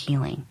ask for a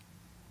healing.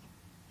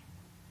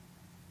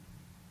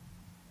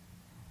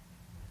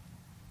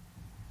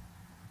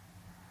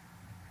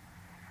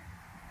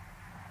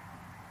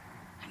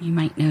 And you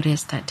might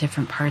notice that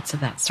different parts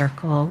of that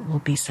circle will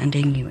be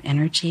sending you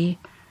energy.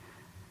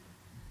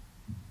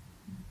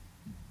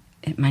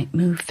 It might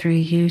move through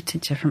you to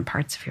different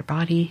parts of your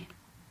body.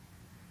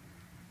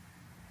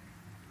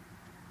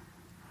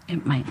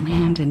 It might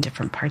land in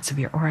different parts of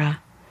your aura.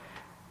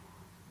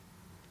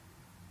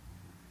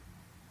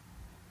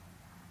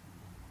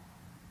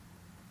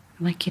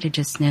 I'd like you to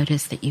just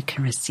notice that you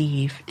can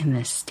receive in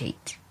this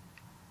state.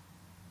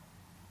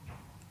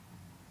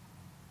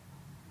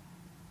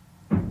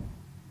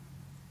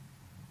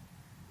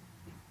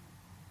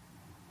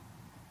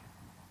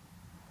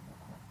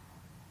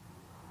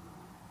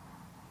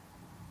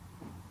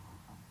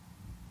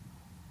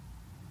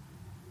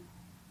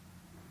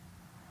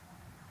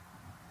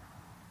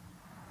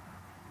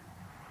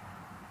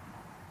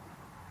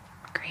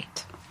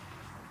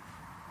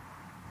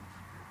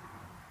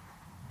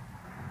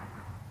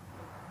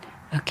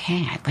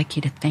 Okay, I'd like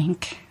you to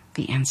thank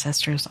the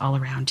ancestors all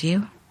around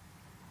you.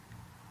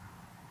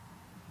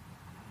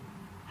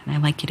 And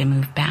I'd like you to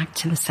move back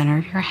to the center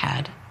of your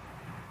head.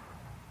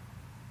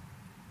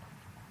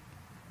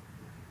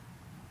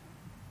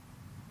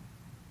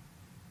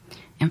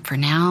 And for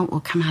now, we'll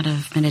come out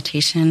of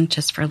meditation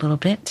just for a little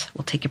bit.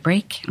 We'll take a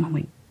break, and when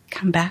we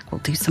come back,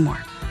 we'll do some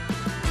more.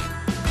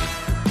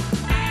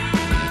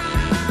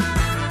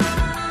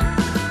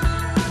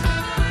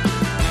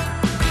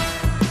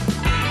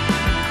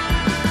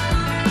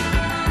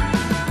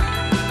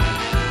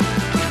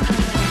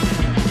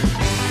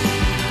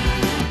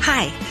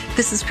 Hi,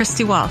 this is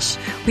Christy Walsh.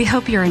 We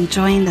hope you're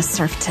enjoying the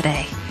surf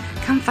today.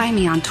 Come find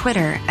me on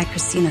Twitter at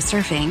Christina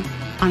Surfing,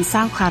 on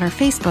SoundCloud or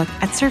Facebook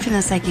at Surfing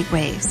the Psychic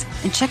Waves,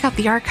 and check out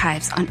the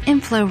archives on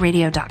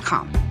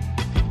inflowradio.com.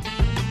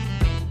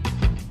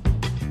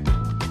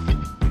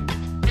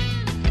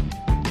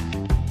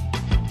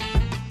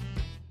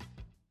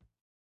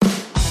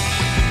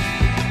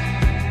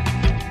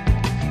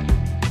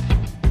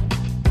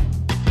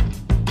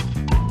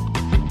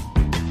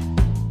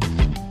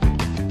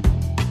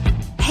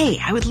 Hey,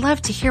 I would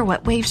love to hear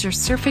what waves you're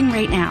surfing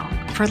right now.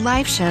 For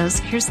live shows,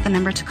 here's the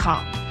number to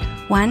call.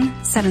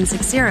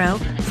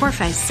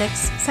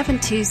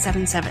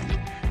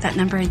 1-760-456-7277. That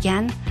number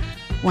again,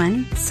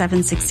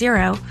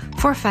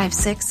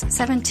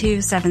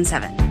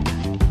 1-760-456-7277.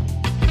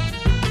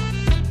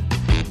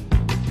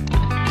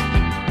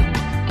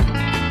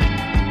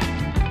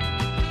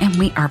 And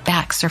we are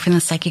back surfing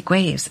the psychic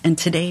waves. And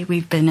today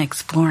we've been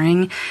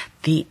exploring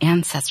the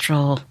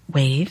ancestral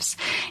waves.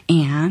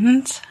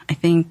 And I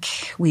think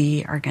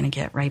we are going to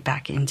get right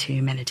back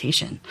into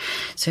meditation.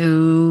 So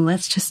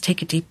let's just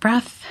take a deep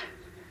breath.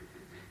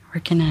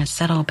 We're going to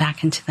settle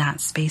back into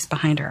that space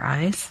behind our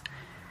eyes.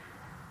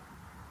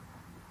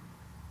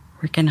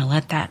 We're going to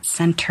let that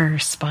center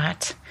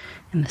spot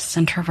in the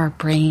center of our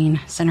brain,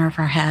 center of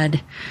our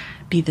head,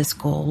 be this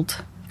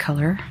gold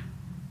color.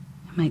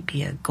 It might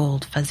be a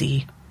gold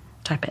fuzzy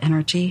type of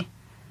energy.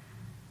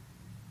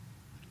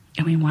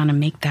 And we want to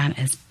make that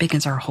as big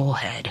as our whole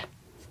head.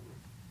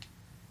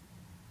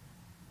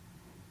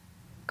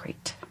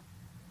 Great.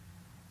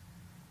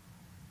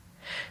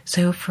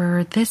 So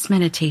for this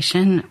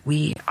meditation,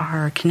 we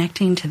are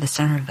connecting to the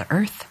center of the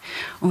earth.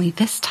 Only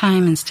this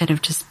time, instead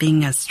of just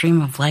being a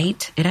stream of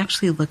light, it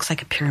actually looks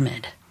like a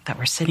pyramid, that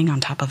we're sitting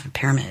on top of a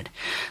pyramid.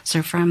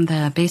 So from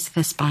the base of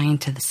the spine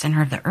to the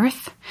center of the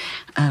earth,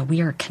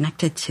 we are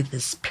connected to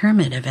this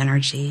pyramid of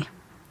energy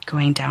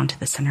going down to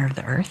the center of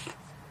the earth.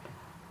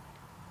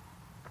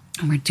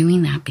 And we're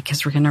doing that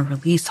because we're going to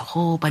release a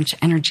whole bunch of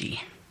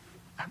energy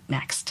up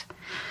next.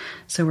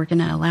 So we're going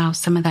to allow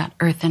some of that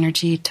earth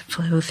energy to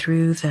flow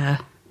through the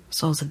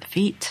soles of the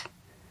feet,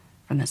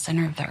 from the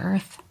center of the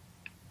earth,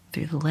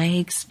 through the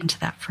legs, into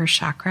that first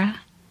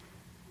chakra.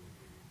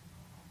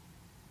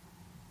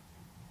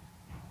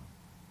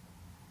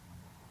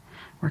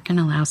 We're going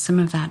to allow some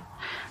of that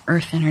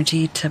earth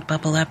energy to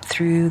bubble up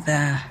through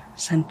the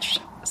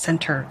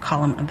center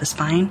column of the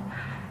spine.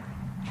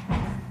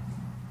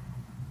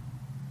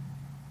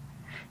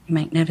 You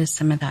might notice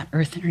some of that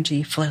earth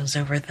energy flows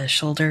over the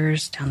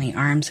shoulders, down the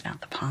arms, and out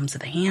the palms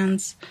of the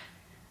hands.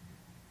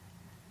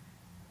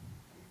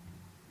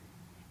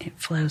 It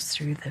flows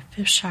through the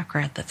fifth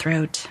chakra at the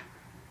throat,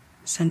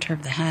 center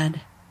of the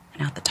head,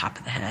 and out the top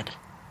of the head.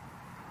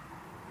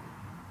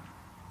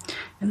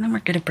 And then we're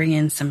going to bring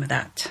in some of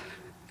that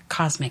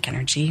cosmic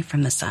energy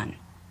from the sun.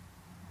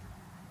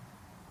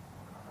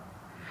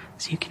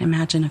 So you can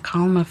imagine a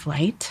column of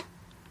light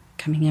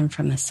coming in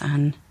from the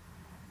sun.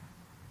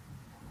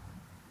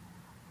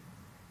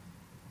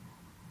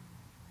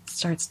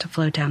 Starts to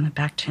flow down the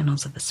back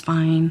channels of the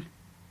spine,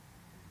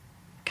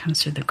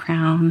 comes through the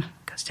crown,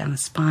 goes down the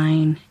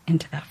spine,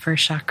 into that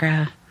first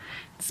chakra.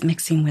 It's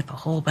mixing with a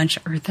whole bunch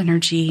of earth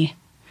energy.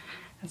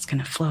 It's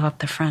going to flow up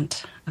the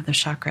front of the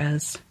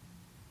chakras.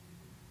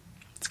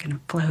 It's going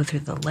to flow through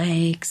the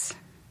legs,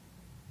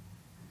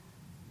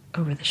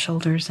 over the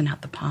shoulders and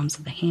out the palms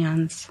of the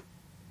hands.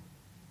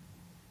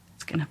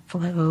 It's going to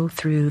flow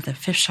through the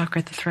fifth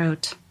chakra at the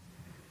throat,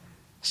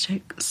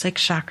 sixth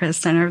chakra,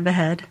 center of the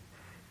head,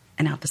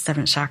 and out the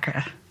seventh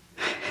chakra.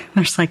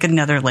 There's like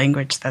another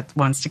language that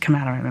wants to come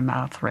out of my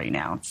mouth right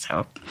now.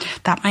 So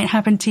that might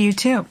happen to you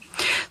too.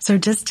 So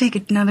just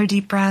take another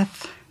deep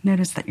breath.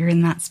 Notice that you're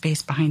in that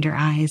space behind your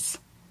eyes.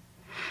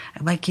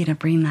 I'd like you to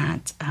bring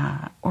that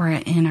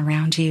aura in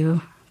around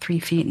you, 3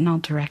 feet in all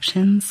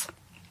directions.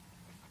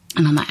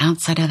 And on the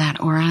outside of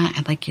that aura,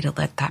 I'd like you to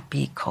let that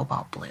be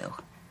cobalt blue.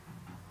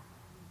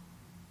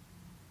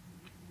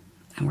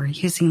 And we're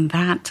using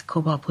that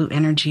cobalt blue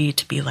energy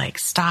to be like,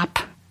 stop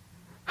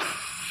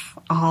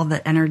all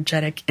the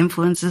energetic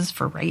influences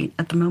for right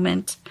at the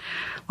moment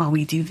while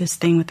we do this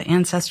thing with the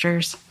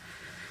ancestors.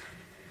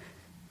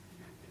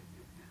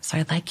 So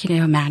I'd like you to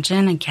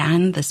imagine,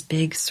 again, this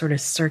big sort of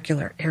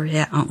circular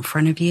area out in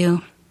front of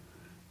you.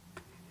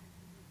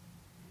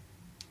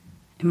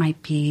 It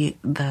might be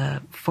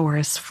the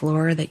forest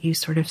floor that you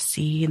sort of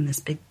see in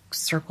this big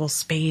circle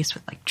space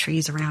with like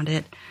trees around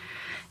it.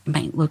 It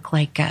might look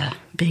like a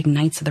big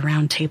Knights of the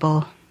Round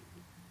Table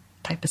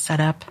type of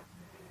setup.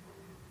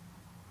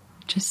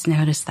 Just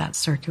notice that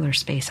circular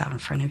space out in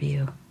front of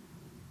you.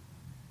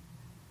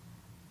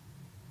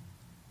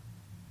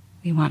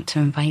 We want to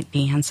invite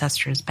the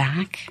ancestors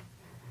back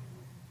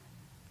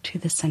to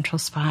the central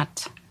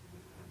spot.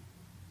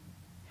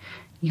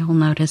 You'll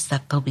notice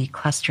that they'll be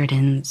clustered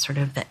in sort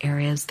of the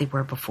areas they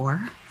were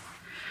before.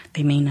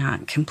 They may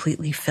not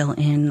completely fill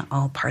in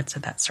all parts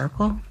of that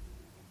circle,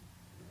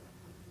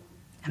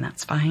 and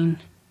that's fine.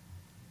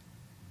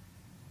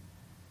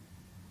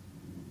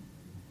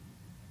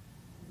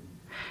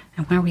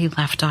 And where we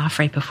left off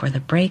right before the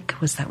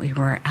break was that we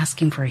were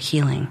asking for a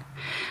healing.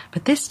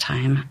 But this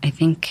time, I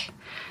think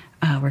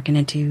we're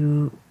going to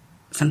do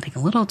something a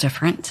little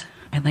different.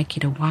 I'd like you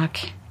to walk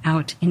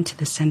out into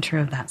the center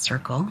of that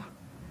circle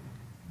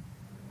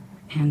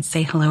and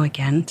say hello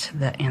again to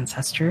the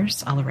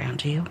ancestors all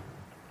around you.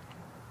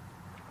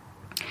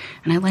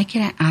 And I'd like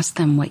you to ask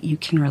them what you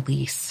can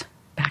release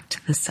back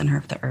to the center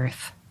of the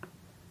earth.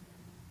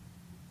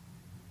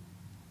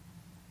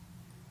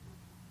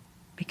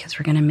 Because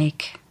we're going to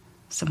make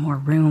some more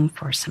room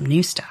for some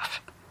new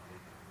stuff.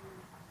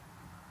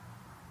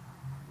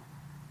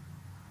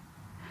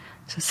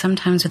 So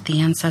sometimes with the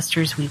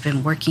ancestors, we've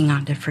been working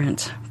on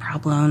different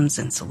problems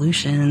and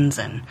solutions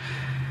and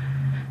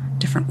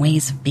different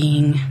ways of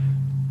being.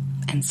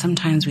 And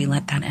sometimes we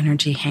let that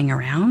energy hang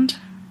around.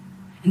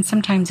 And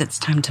sometimes it's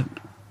time to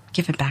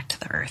give it back to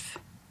the earth.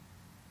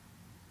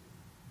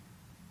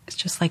 It's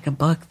just like a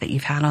book that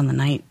you've had on the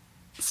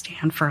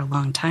nightstand for a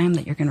long time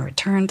that you're going to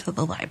return to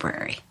the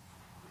library.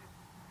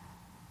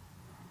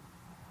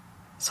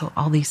 So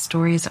all these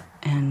stories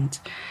and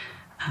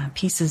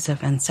pieces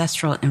of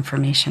ancestral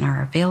information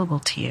are available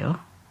to you.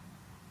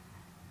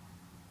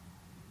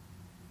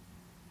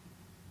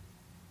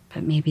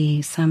 But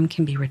maybe some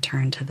can be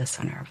returned to the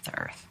center of the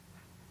earth.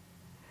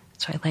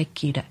 So I'd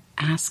like you to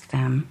ask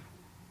them,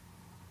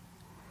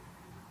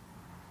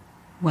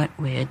 what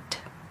would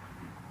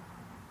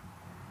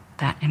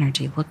that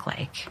energy look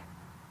like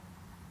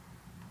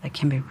that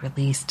can be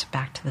released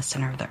back to the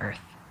center of the earth?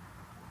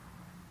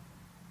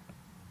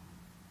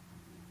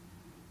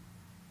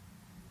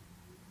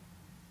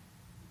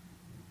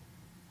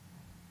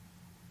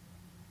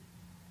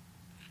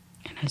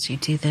 And as you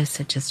do this,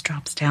 it just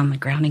drops down the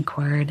grounding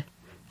cord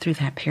through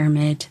that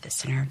pyramid to the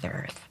center of the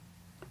earth.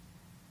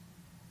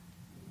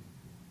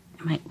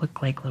 It might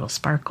look like little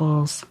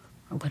sparkles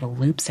or little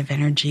loops of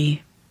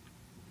energy.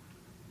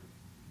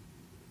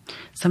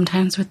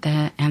 Sometimes with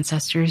the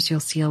ancestors, you'll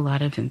see a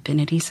lot of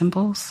infinity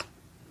symbols.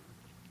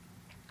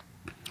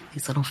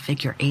 These little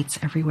figure eights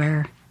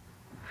everywhere.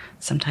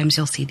 Sometimes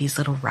you'll see these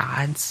little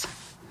rods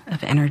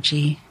of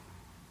energy.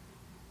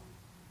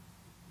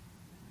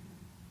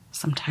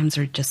 Sometimes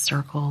they're just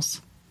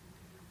circles.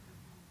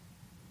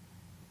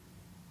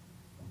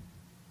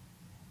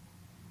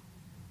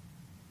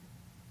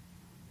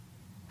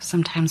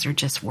 Sometimes they're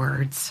just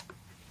words.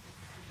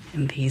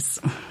 And these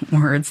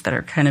words that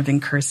are kind of in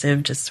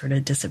cursive just sort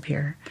of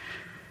disappear.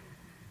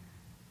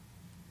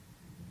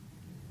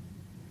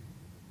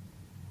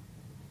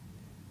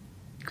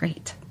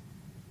 Great.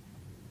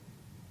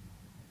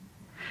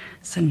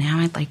 So now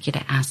I'd like you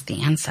to ask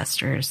the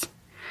ancestors,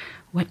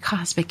 what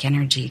cosmic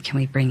energy can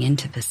we bring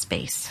into this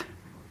space?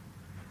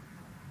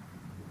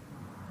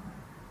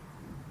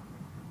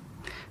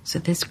 So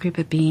this group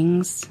of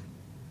beings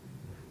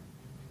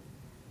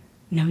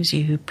knows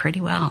you pretty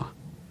well.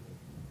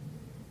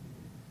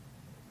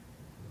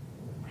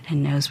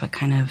 And knows what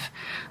kind of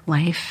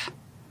life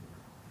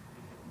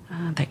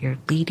that you're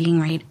leading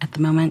right at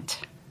the moment.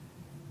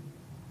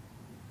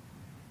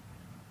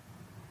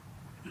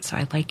 And so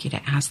I'd like you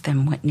to ask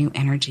them what new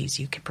energies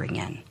you could bring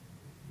in.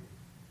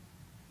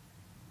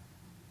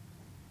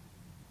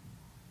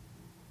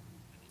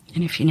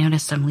 And if you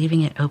notice, I'm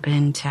leaving it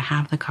open to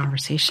have the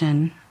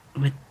conversation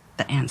with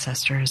the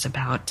ancestors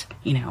about,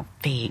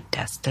 fate,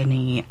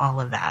 destiny,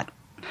 all of that.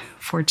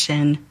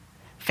 Fortune,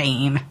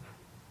 fame,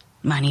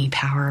 money,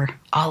 power,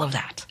 all of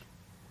that.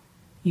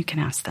 You can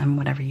ask them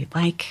whatever you'd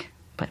like,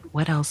 but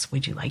what else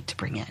would you like to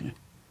bring in?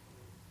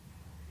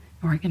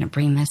 And we're going to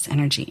bring this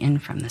energy in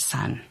from the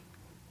sun.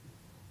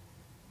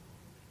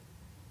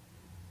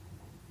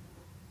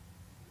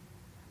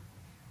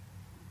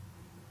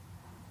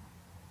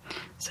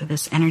 So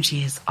this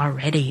energy is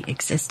already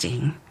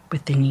existing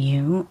within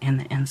you and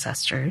the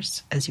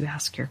ancestors as you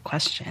ask your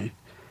question.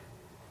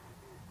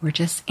 We're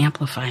just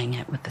amplifying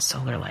it with the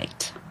solar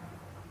light.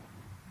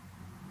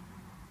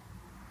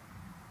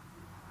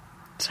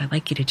 So I'd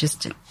like you to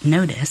just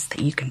notice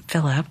that you can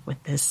fill up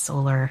with this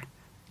solar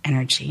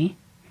energy.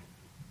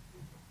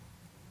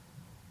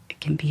 It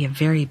can be a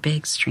very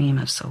big stream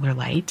of solar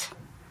light.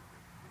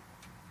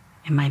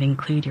 It might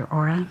include your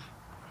aura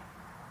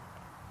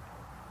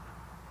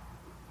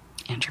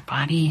and your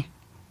body.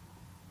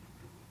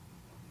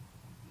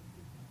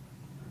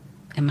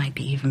 It might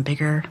be even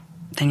bigger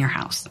than your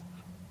house.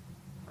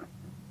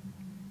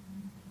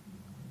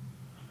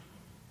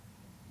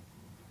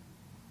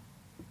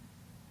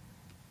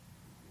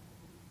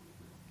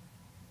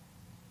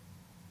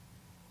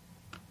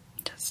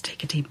 Just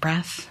take a deep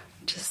breath.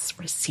 Just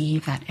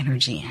receive that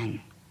energy in.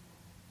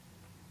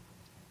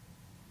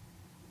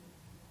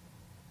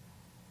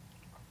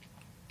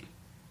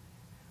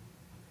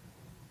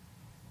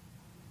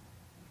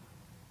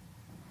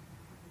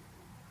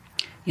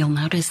 You'll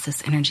notice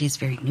this energy is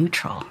very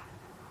neutral.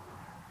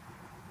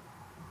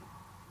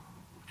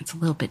 It's a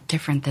little bit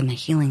different than the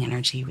healing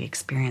energy we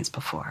experienced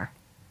before.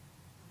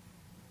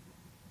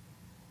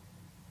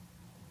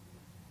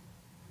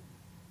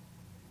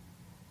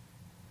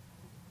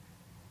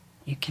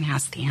 You can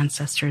ask the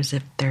ancestors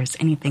if there's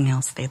anything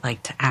else they'd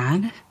like to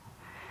add.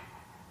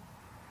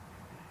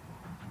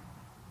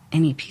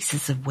 Any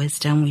pieces of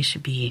wisdom we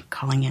should be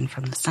calling in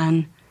from the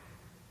sun.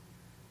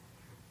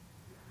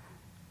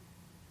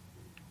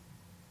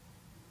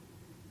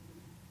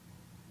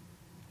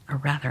 Or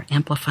rather,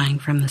 amplifying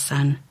from the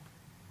sun.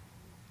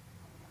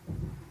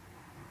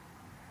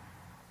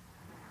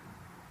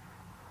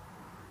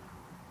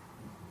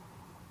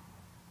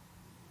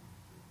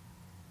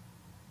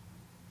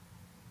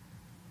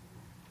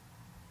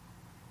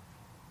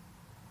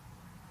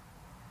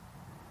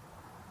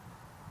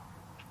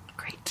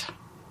 Great.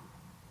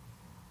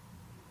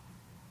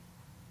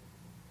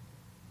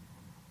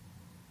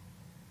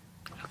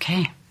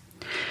 Okay.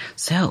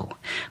 So,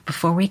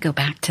 before we go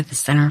back to the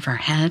center of our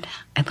head,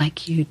 I'd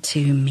like you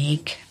to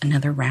make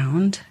another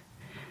round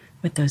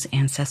with those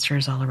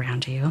ancestors all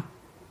around you.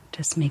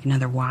 Just make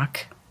another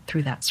walk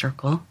through that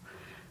circle.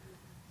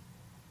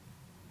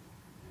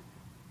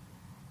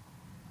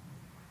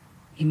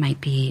 You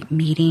might be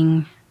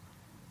meeting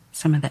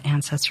some of the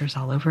ancestors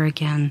all over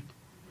again.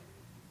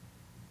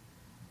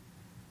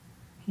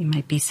 You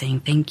might be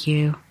saying thank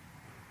you.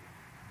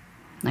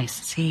 Nice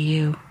to see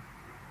you.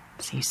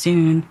 See you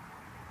soon.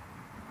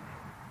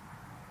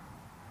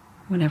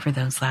 Whatever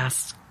those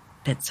last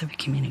bits of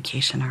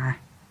communication are.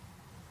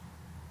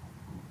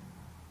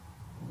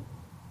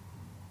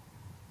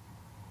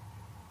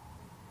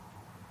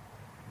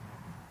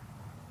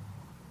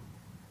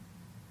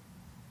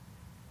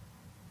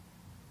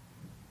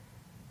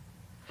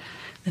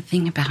 The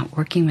thing about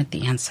working with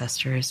the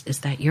ancestors is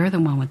that you're the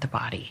one with the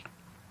body.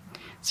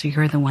 So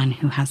you're the one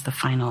who has the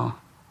final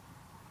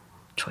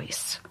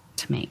choice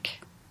to make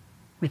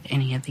with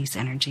any of these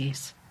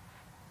energies.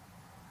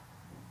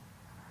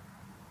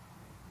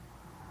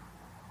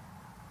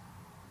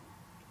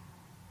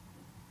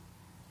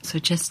 So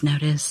just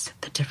notice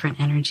the different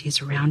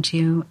energies around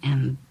you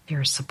and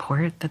their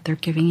support that they're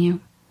giving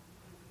you.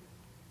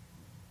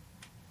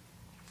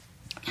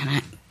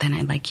 And then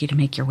I'd like you to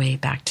make your way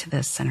back to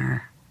the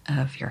center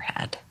of your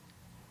head.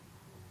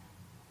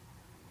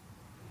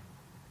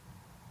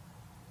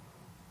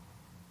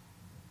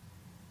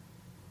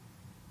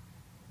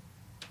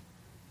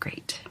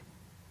 Great.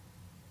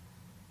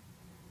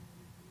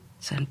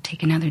 So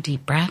take another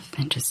deep breath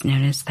and just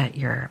notice that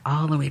you're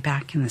all the way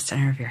back in the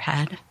center of your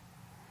head.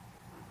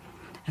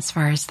 As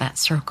far as that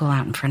circle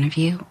out in front of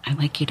you, I'd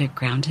like you to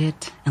ground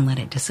it and let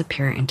it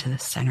disappear into the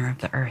center of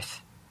the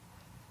earth.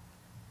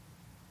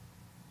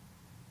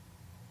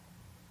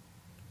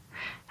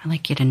 I'd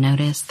like you to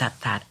notice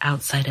that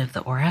outside of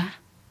the aura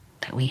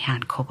that we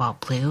had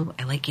cobalt blue,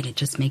 I'd like you to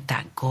just make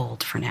that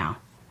gold for now.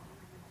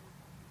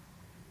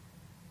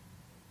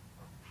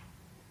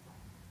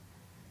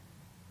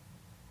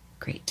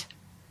 Great.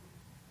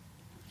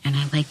 And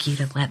I'd like you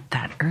to let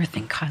that earth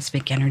and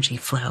cosmic energy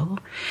flow.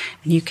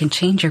 And you can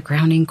change your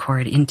grounding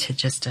cord into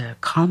just a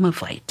column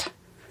of light.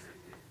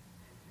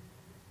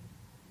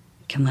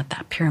 You can let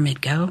that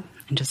pyramid go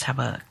and just have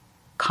a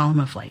column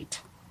of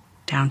light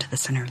down to the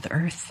center of the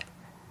earth.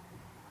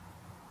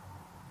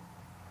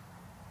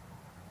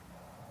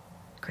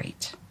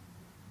 Great.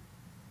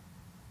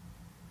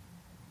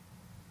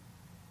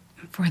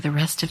 For the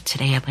rest of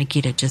today, I'd like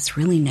you to just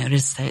really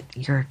notice that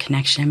your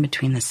connection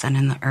between the sun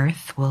and the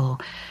earth will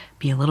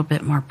be a little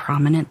bit more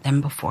prominent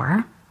than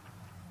before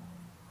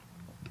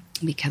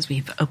because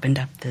we've opened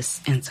up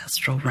this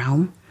ancestral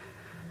realm.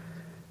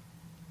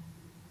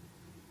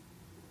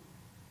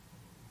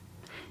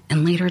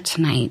 And later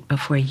tonight,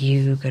 before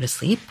you go to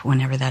sleep,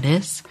 whenever that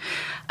is,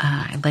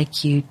 I'd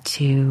like you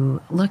to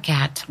look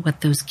at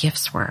what those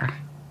gifts were.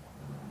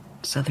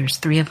 So there's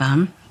 3 of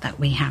them that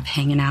we have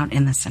hanging out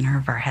in the center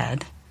of our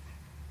head.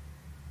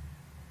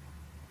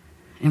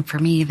 And for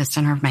me, the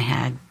center of my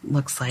head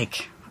looks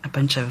like a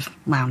bunch of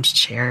lounge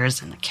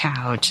chairs and a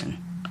couch and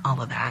all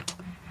of that.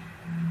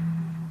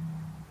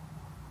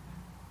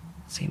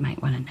 So you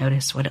might want to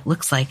notice what it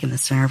looks like in the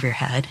center of your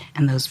head,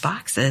 and those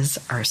boxes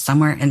are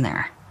somewhere in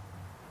there.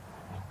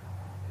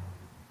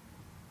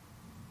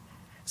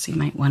 So you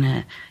might want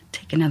to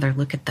take another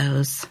look at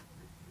those,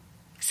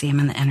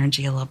 examine the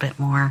energy a little bit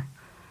more,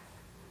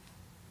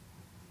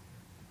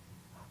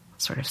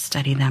 sort of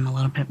study them a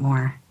little bit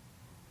more.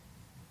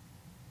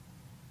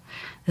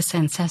 This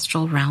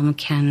ancestral realm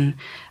can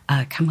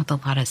come with a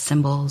lot of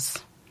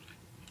symbols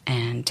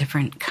and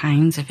different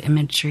kinds of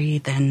imagery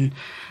than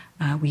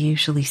we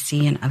usually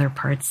see in other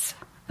parts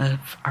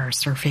of our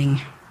surfing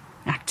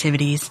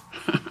activities.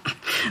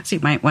 So you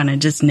might want to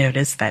just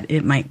notice that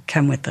it might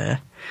come with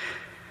a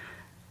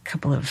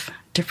couple of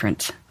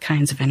different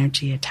kinds of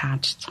energy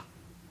attached.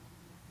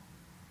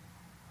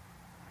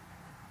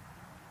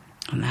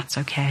 And that's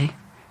okay.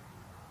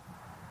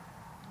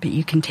 But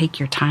you can take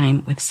your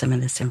time with some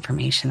of this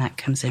information that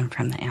comes in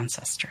from the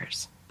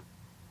ancestors.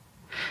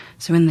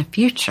 So in the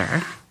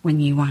future,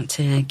 when you want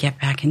to get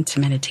back into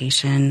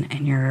meditation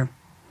and you're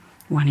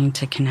wanting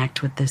to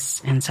connect with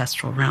this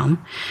ancestral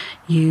realm,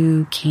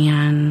 you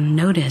can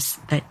notice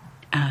that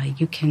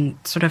you can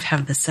sort of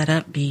have the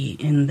setup be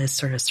in this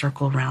sort of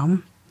circle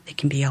realm. They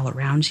can be all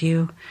around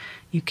you.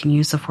 You can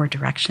use the 4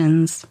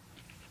 directions.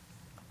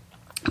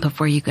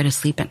 Before you go to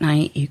sleep at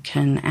night, you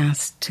can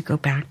ask to go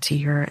back to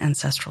your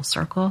ancestral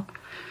circle.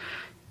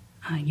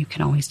 You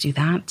can always do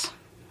that.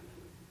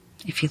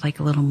 If you like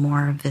a little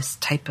more of this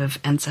type of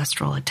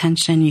ancestral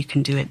attention, you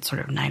can do it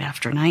sort of night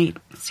after night,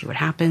 see what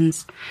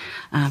happens.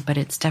 But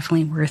it's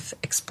definitely worth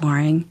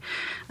exploring.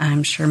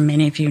 I'm sure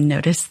many of you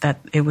noticed that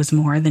it was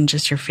more than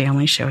just your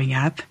family showing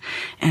up.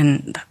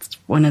 And that's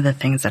one of the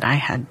things that I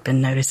had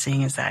been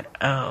noticing is that,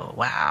 oh,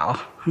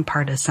 wow, I'm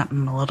part of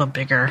something a little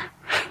bigger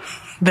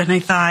than I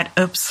thought.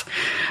 Oops.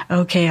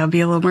 Okay, I'll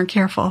be a little more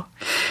careful.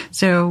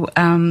 So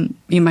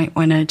you might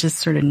want to just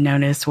sort of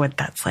notice what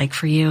that's like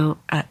for you.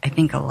 I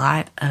think a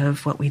lot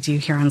of what we do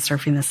here on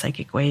Surfing the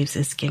Psychic Waves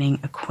is getting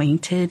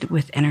acquainted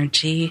with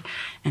energy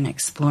and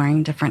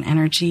exploring different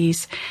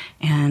energies.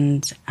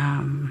 And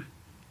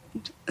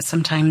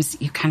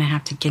sometimes you kind of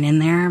have to get in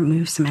there,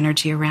 move some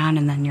energy around,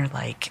 and then you're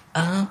like,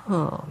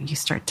 oh, you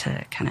start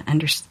to kind of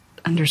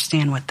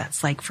understand what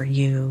that's like for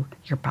you,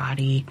 your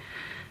body,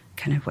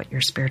 kind of what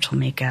your spiritual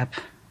makeup,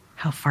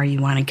 how far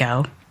you want to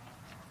go.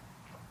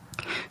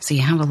 So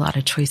you have a lot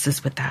of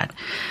choices with that.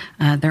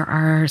 There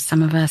are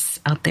some of us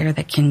out there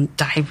that can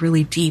dive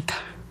really deep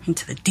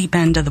into the deep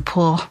end of the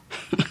pool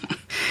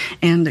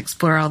and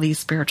explore all these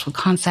spiritual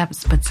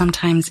concepts, but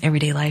sometimes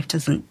everyday life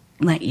doesn't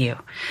let you.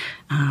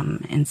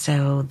 And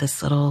so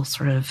this little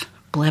sort of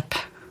blip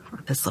or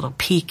this little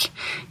peek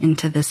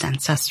into this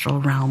ancestral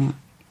realm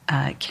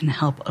can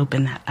help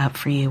open that up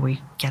for you where you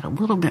get a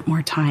little bit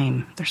more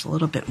time. There's a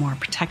little bit more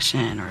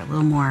protection or a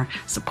little more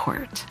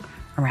support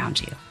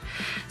around you.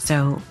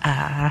 So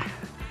I'd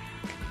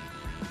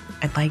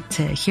like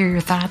to hear your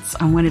thoughts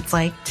on what it's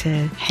like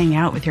to hang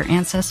out with your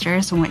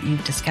ancestors and what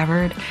you've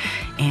discovered,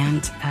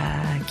 and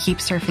keep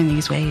surfing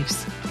these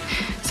waves.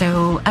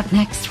 So up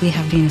next, we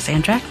have Venus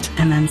Andrecht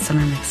and then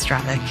Summer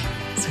McStravick.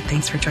 So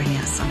thanks for joining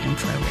us on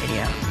Inflow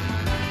Radio.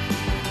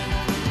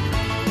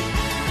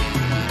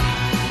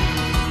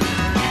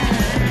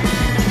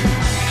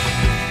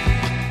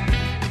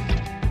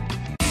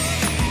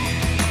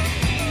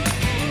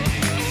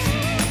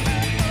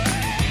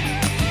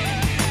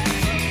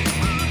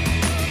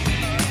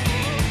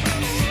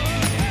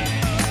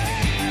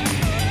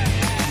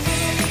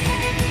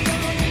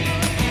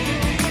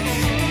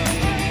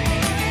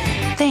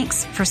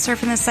 Thanks for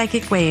surfing the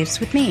psychic waves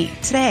with me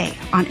today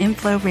on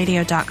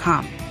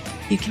InflowRadio.com.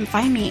 You can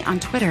find me on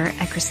Twitter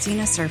at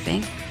Christina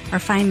Surfing, or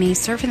find me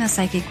surfing the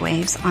psychic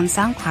waves on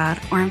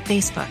SoundCloud or on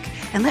Facebook,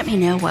 and let me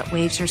know what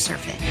waves you're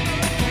surfing.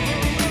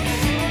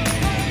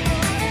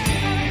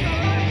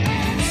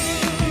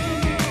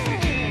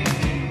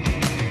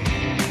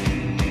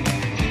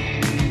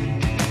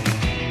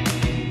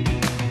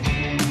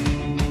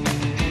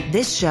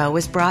 This show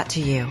is brought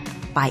to you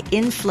by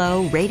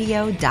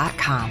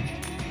InflowRadio.com,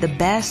 the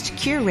best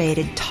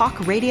curated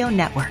talk radio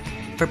network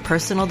for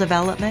personal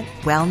development,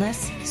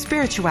 wellness,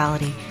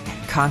 spirituality,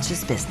 and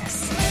conscious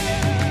business.